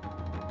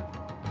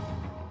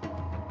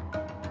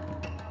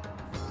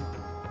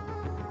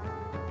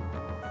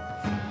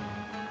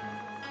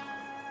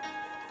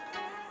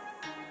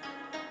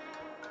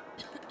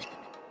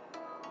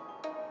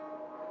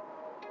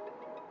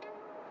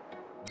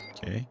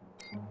 Okay.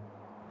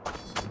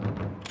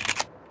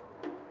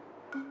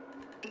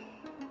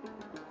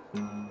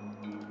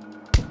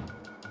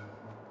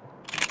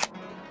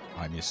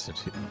 I missed it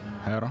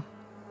here.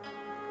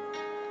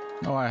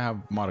 No, I have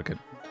market.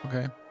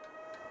 Okay.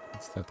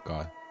 It's that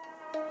guy.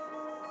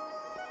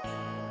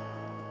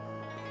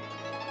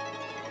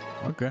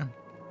 Okay.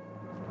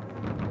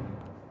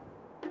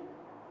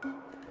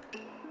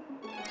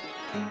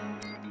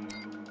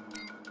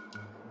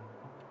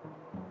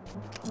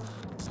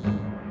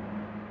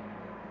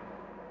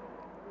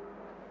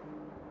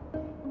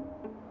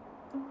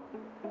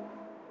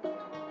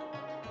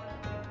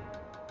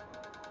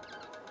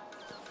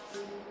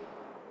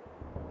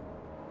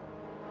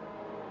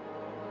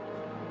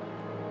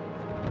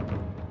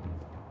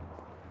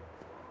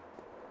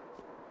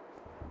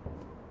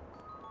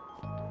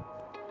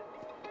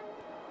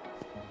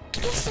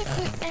 Just a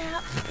quick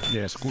nap.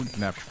 Yes, good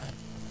nap.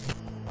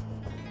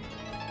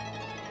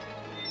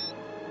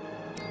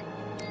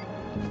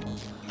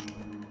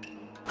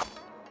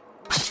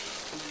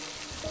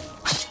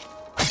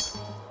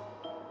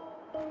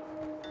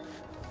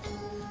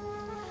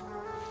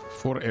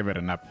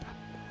 Forever nap.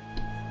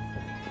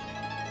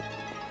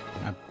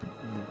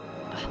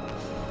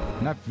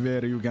 Nap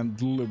where you can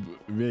live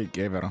wake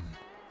ever.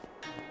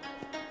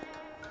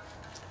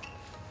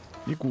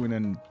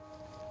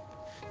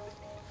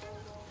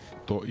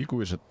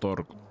 Ikuiset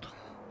torkut.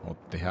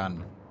 Otti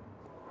hän.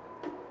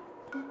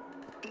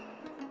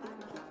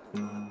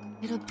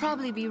 It'll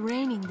probably be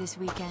raining this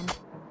weekend.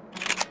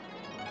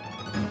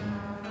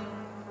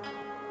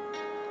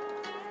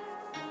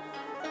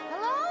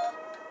 Hello?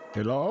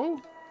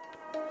 Hello?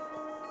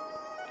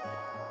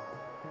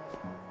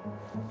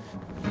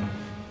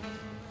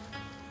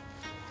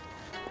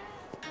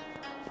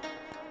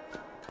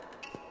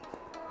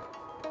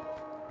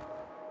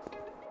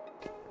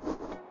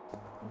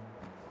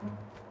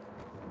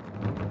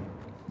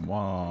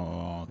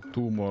 Wow,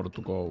 2 more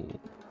to go.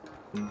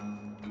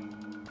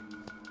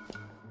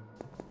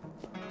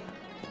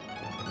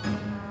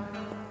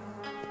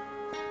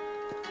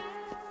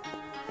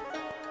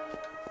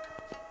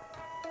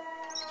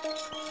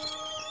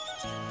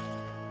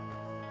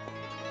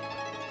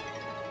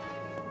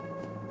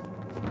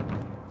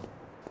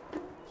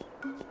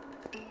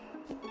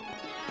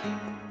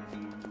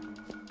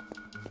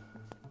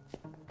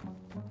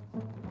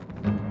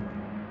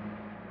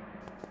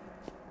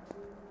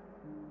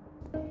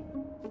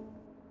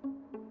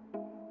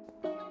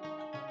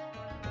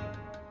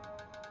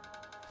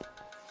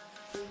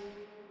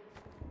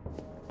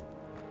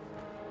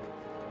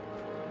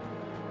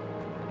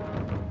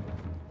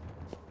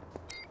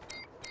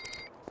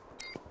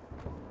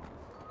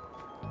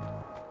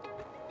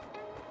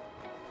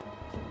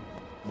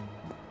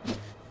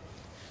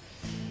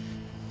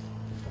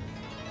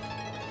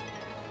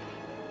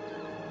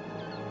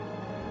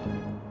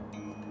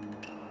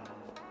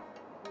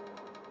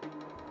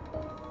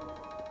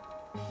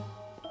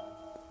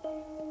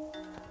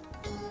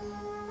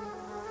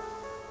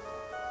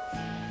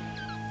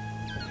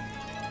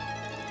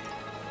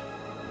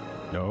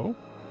 No.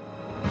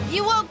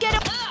 You won't get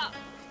a...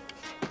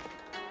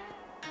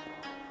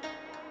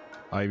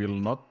 I will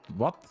not.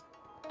 What?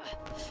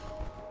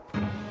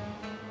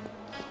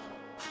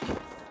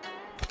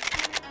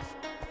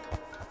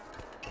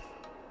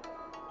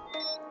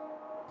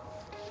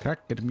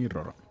 Cracked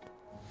mirror.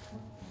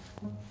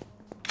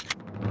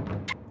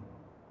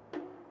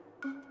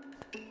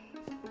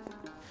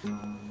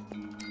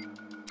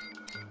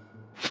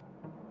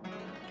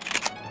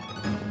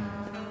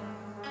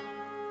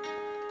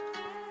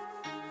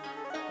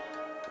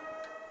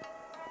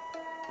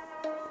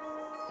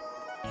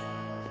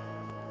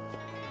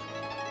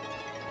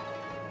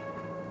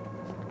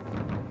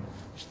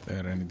 Is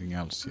there anything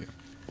else here?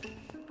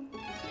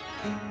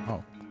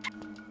 Oh.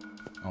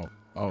 Oh.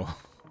 Oh.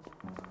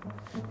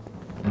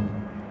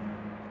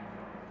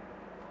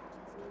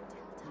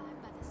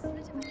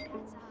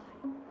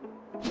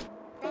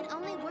 That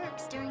only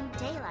works during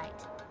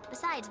daylight.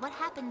 Besides, what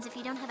happens if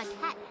you don't have a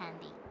cat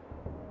handy?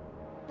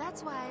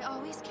 That's why I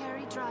always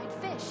carry dried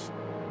fish.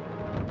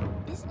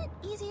 Isn't it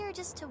easier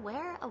just to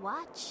wear a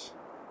watch?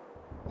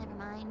 Never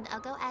mind, I'll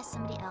go ask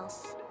somebody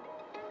else.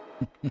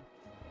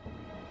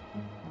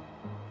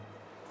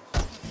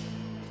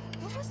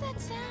 What was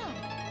that sound?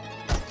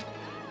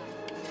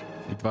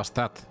 It was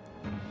that.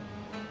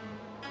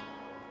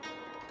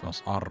 It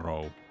was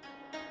arrow.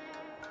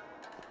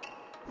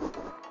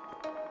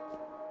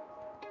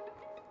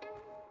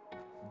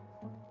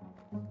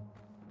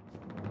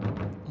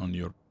 On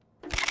your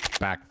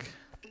back.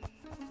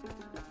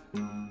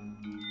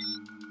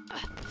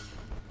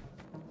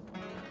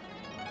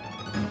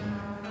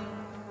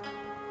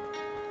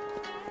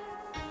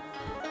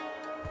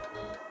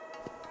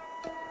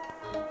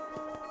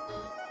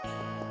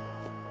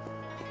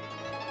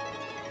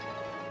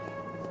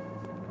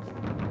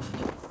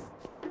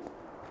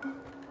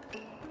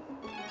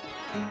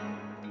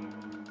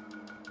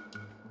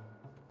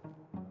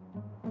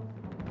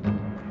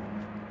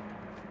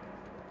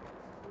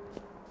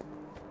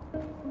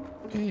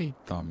 Ei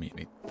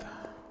taminit.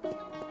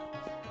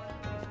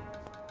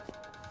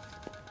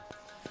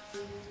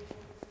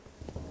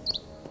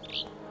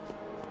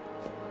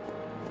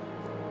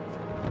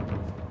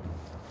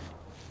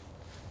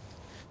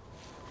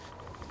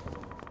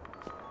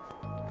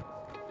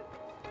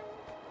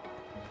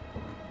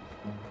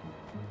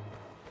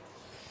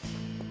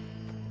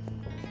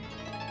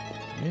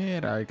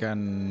 Where I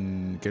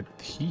can get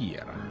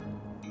here?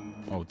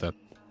 Oh, that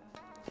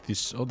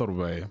this other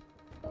way.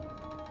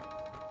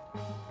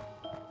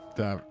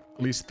 Tää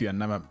listien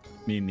nämä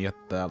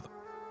miniat täältä.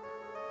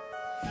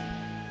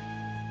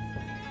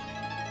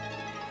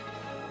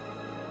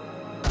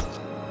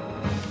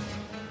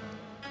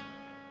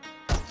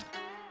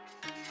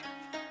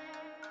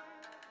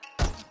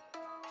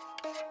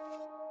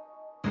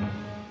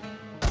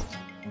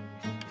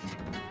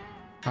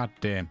 God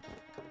damn.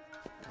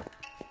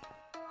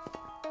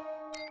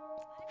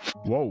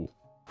 Whoa.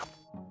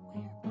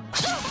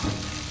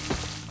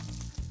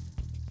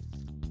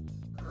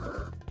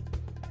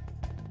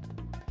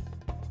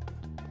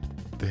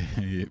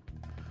 They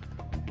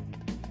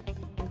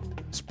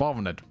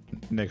spawned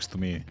next to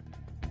me,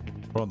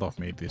 in front of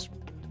me, this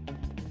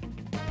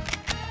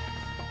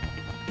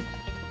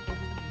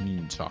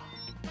ninja.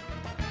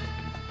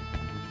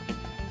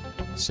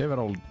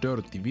 Several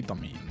dirty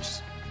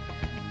vitamins.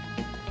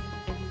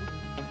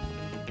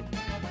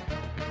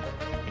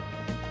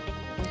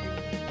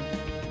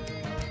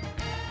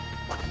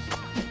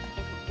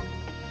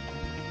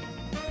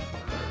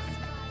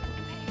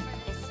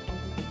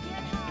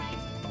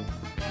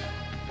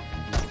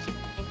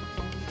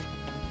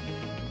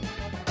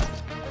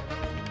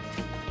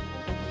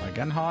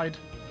 I can hide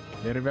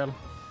very well.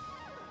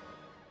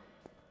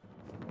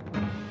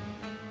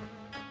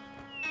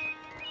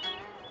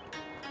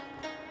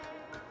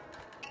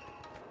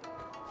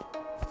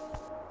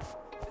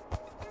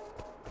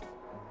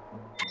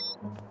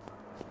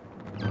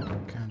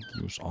 Can't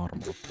use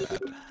armor pad.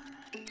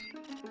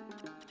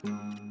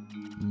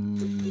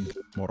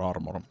 More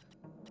armor.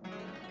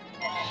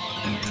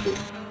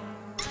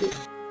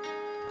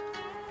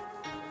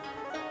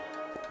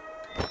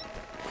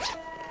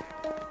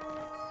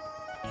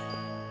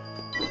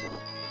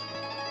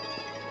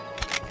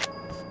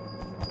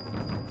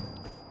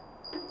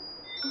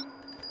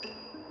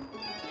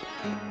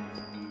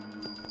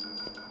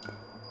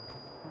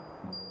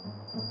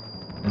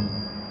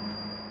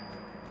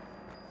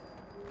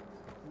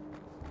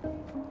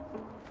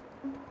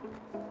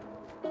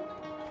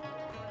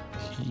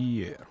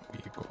 Here we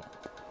go.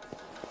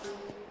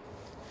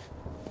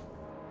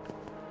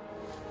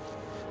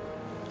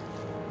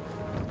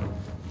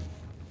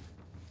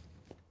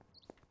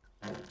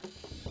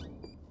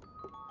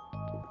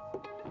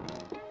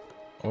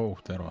 Oh,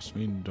 there was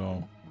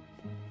window.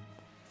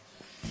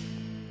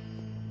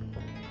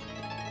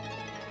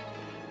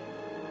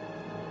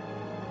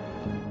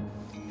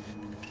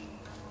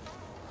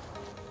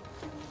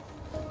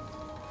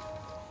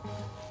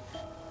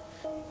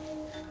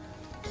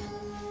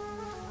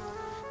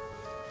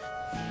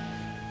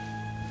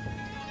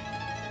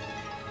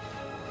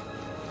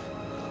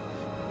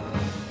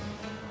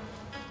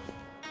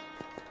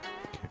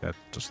 That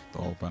just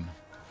open.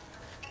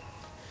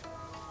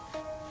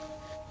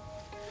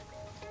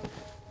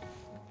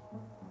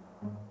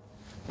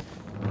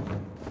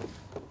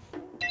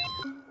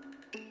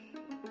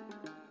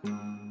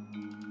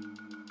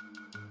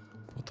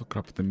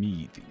 Photograph the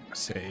meeting.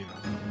 Save.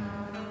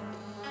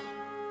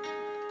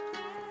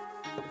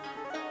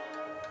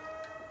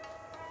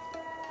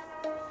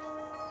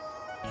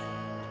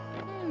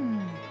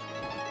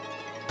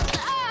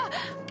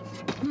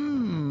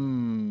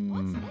 What's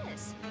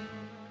this?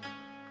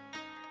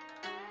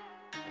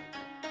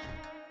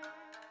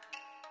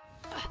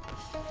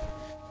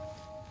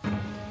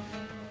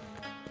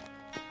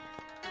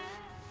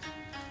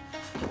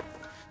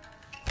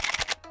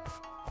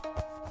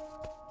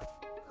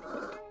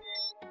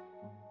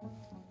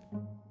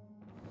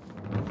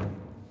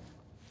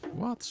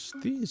 What's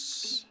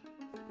this?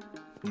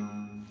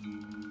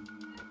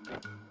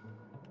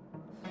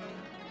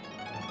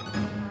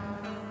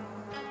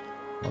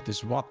 What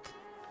is what?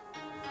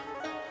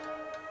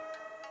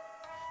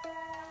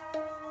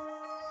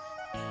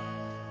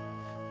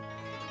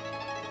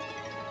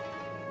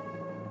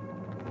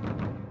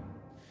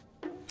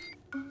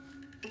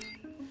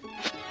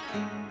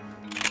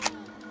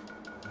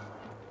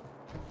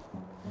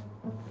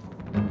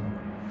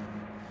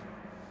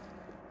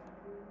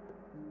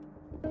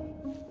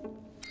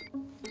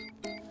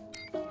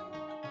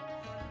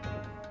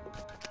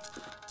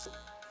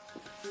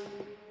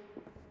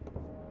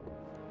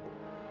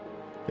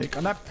 Take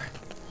a nap.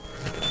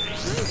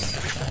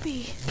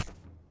 Sleepy.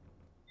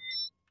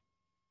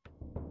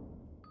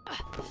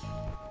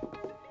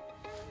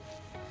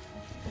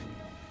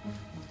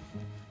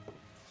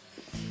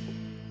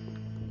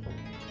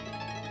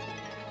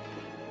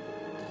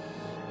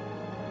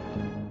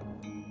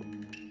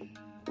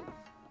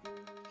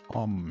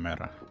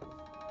 Hammer.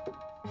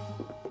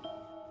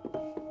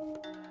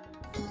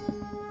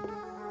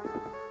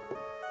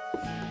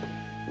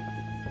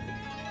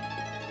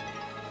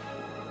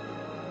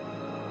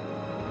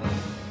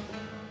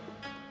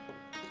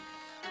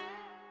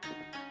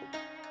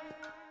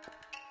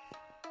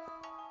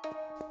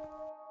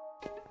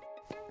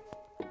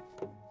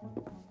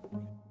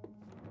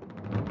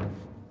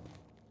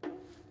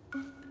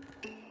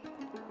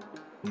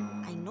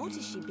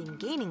 She's been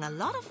gaining a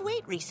lot of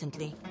weight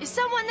recently. Is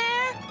someone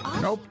there? Oh,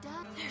 Nope.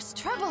 There's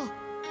trouble.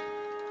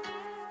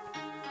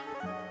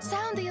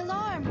 Sound the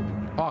alarm.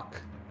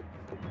 Fuck.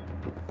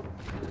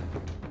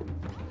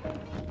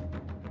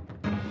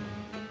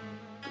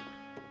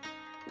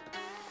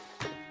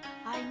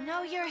 I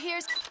know you're here.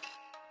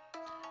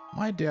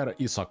 My dear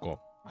Isako,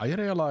 I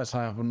realize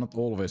I have not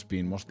always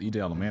been most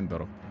ideal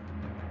member,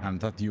 and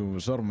that you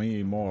serve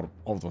me more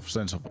out of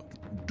sense of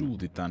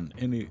duty than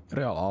any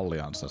real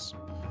alliances.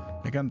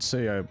 I can't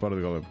say I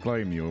particularly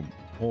blame you.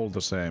 All the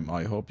same,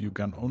 I hope you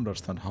can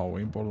understand how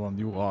important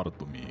you are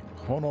to me.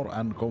 honor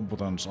and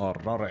competence are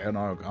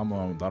rare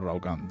among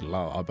arrogant,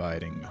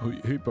 law-abiding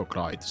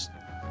hypocrites.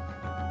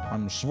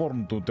 I'm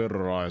sworn to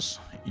terrorize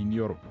in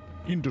your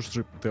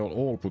industry till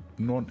all but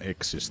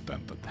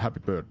non-existent.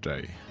 Happy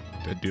birthday,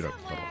 the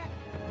director.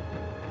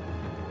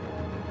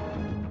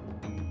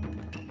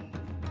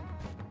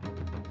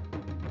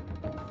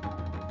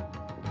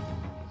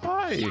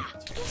 Hi!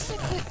 Just a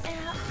quick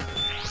nap.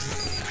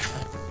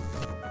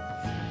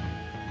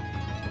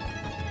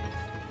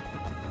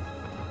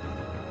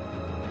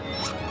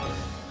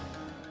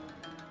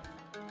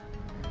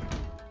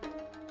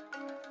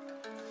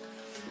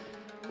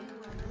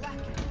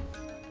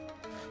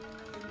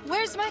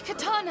 Where's my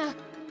katana?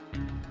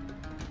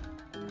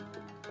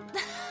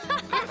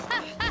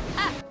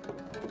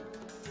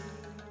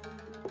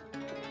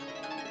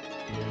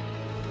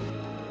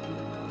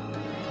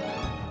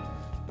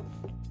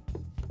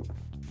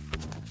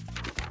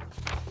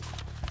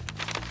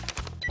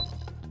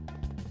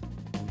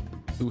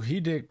 To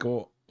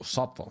Hideko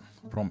Sato,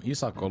 from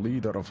Isako,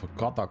 leader of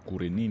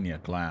Katakuri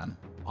Ninja clan.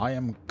 I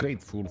am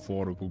grateful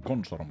for your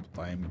concern,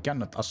 but I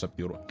cannot accept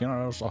your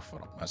generous offer.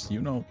 As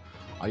you know,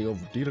 I owe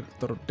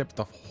Director debt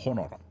of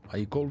honor.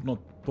 I could not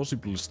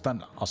possibly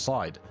stand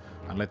aside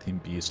and let him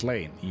be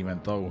slain, even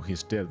though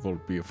his death will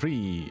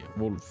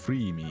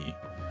free me.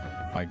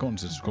 My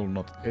conscience could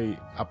not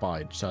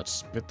abide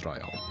such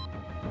betrayal.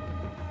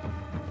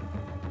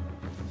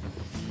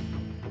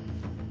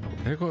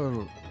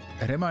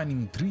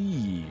 Remaining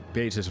 3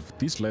 pages of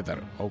this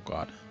letter. Oh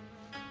god.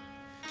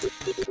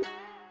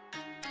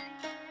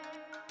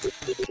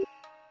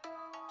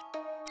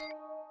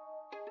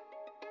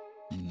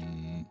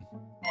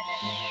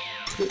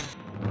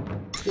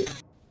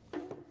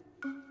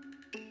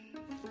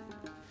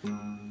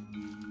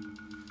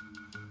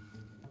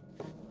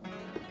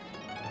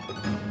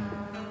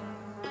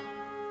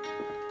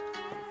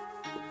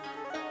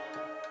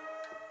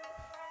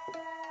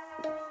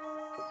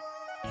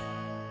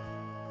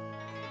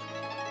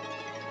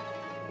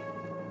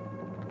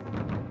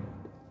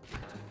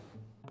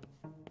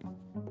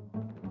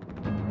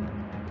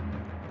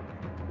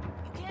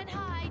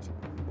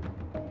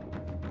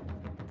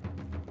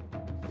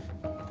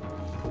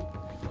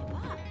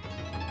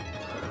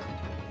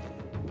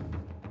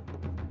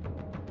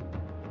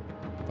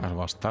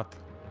 Was that?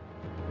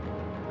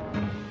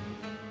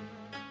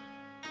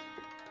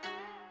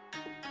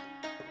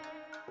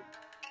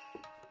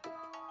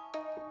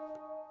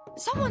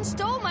 Someone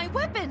stole my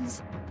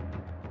weapons!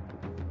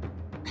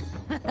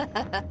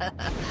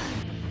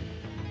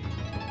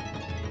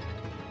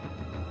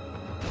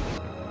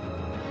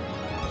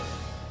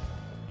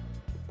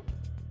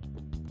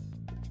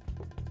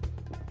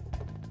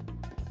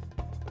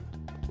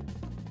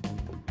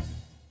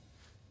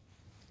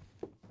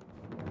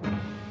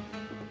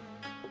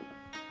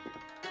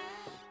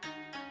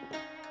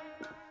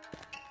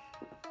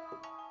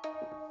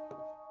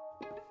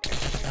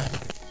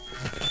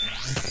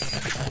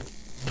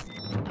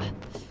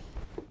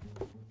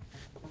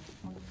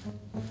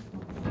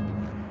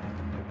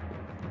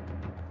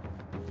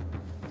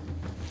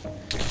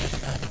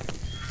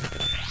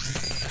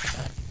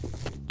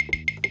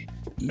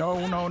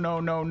 No, no,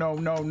 no, no, no,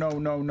 no, no,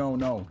 no, no,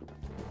 no.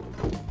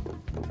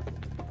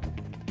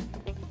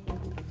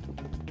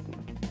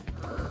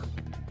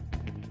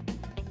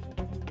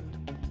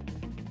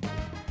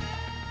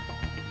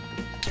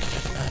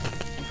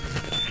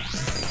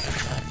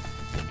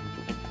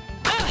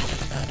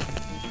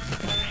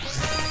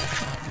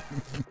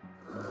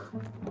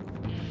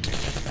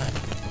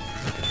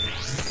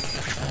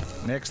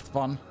 Next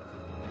one.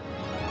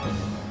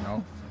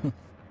 No.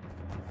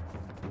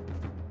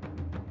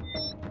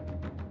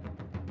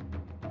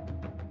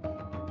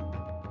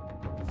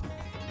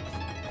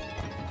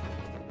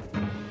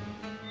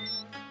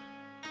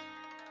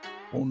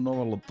 On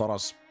novella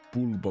Taras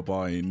Pulpa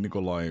by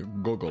Nikolai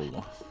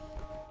Gogol.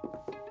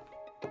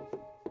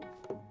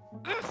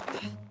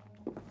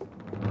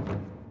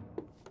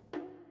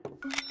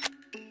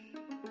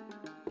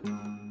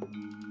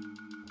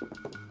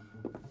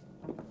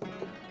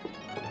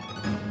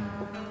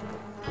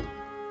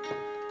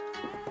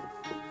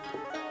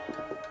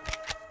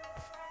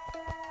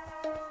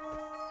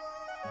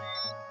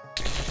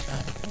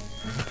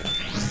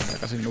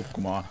 Takaisin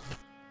nukkumaan.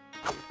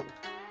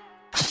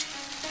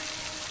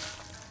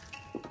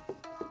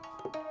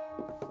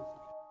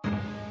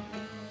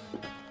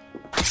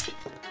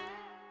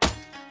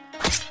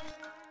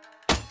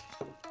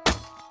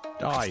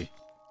 Die.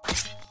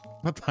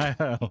 What the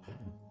hell?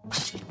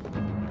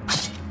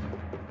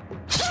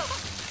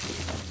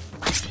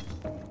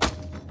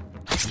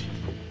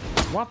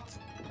 What?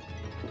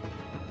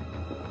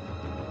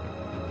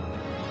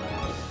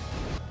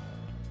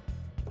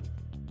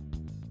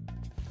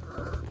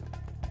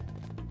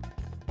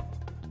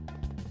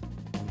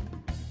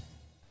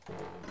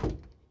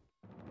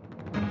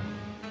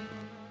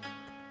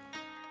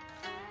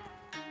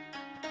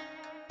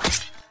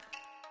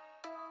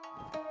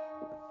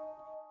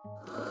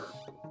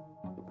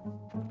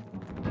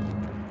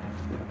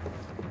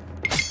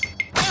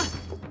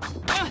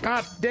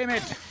 God damn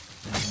it!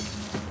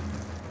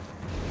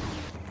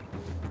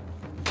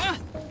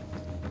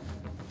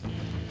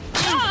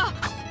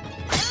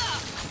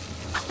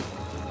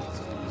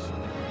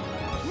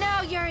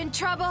 you're in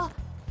trouble.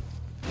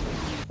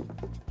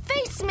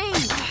 Face me!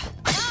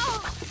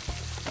 Oh.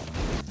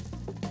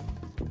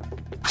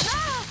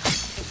 Ah.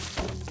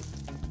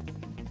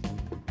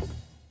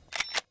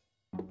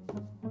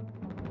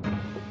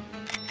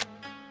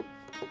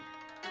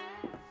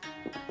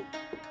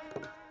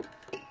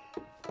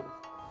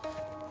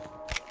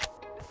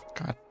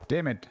 God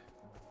damn it.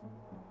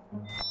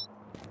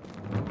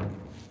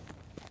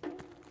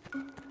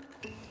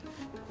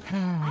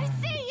 I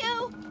see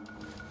you!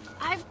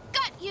 I've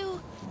got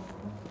you!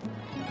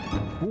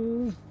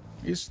 Who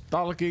is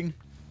talking?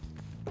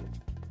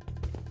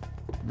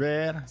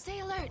 Where? Stay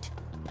alert.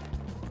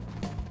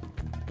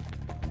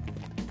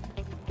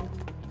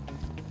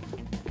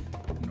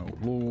 No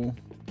clue.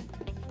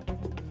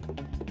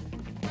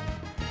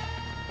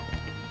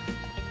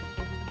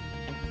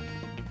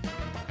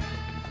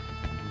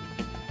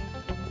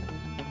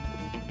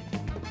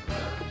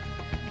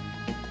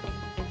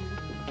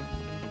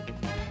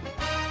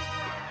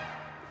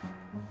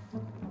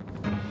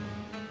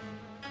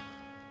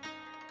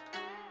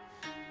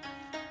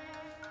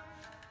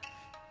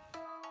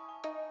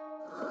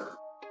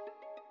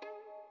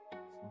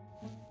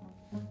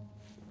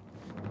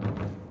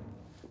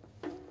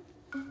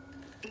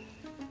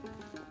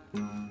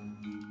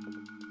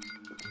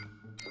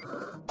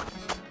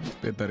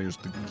 Better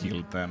used to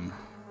kill them.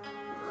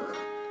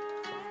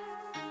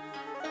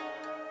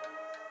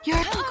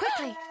 You're come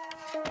quickly.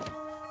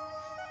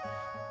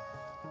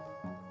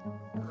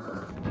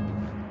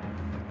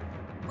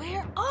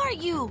 Where are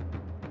you?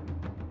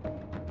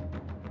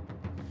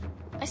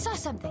 I saw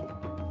something.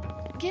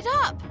 Get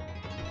up.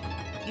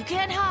 You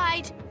can't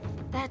hide.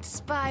 That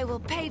spy will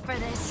pay for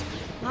this.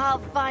 I'll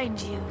find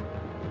you.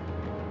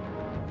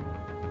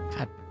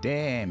 God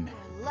damn.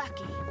 You're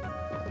lucky.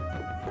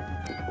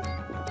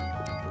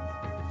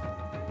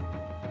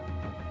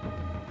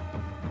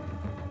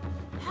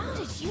 How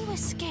did you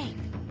escape?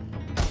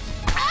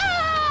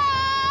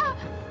 Ah!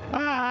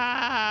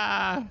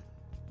 Ah!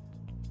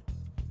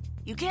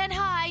 You can't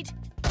hide.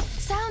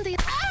 Sound the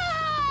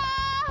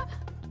ah!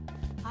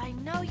 I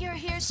know you're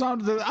here.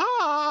 Sound the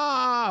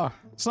ah!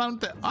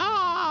 Sound the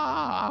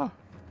ah!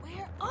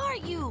 Where are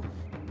you?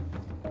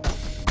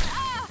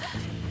 Ah!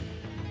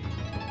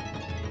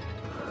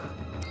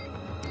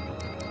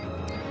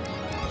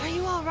 Are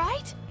you all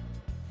right?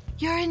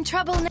 You're in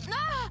trouble now.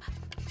 Ah!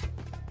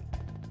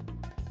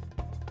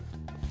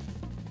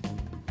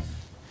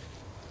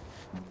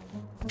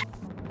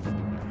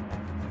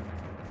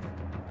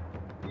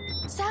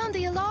 Sound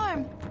the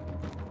alarm.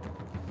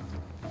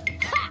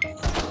 Ha!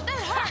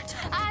 That hurt.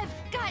 I've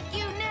got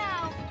you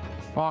now.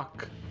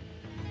 Fuck.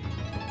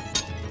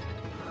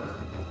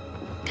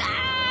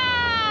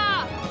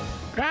 Ah!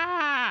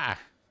 Ah!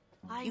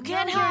 You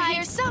can't hide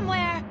here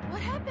somewhere.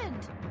 What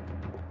happened?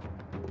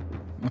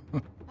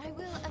 I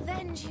will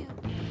avenge you.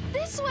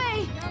 This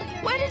way.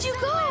 Where did you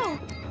go?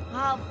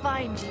 I'll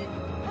find you.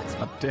 What's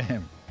God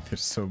damn.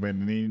 There's so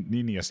many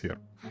ninjas here.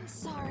 I'm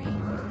sorry.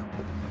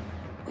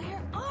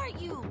 Where are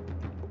you?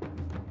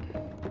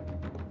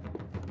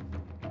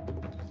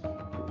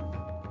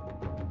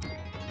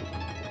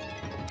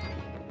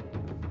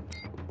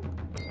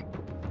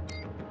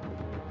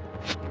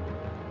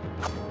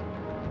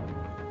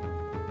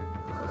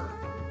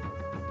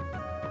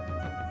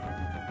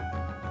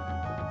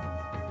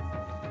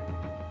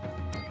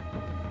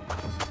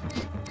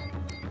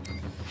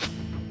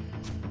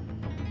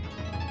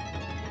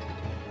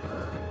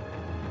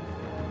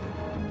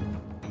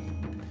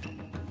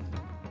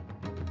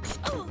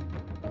 Oh.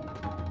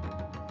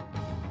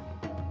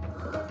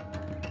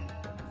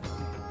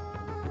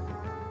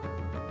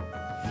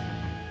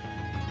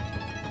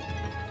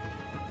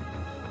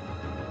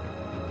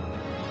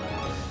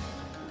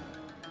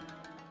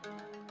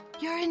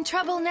 You're in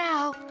trouble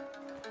now.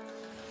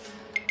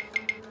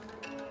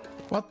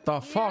 What the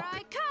fuck? Here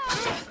I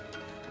come.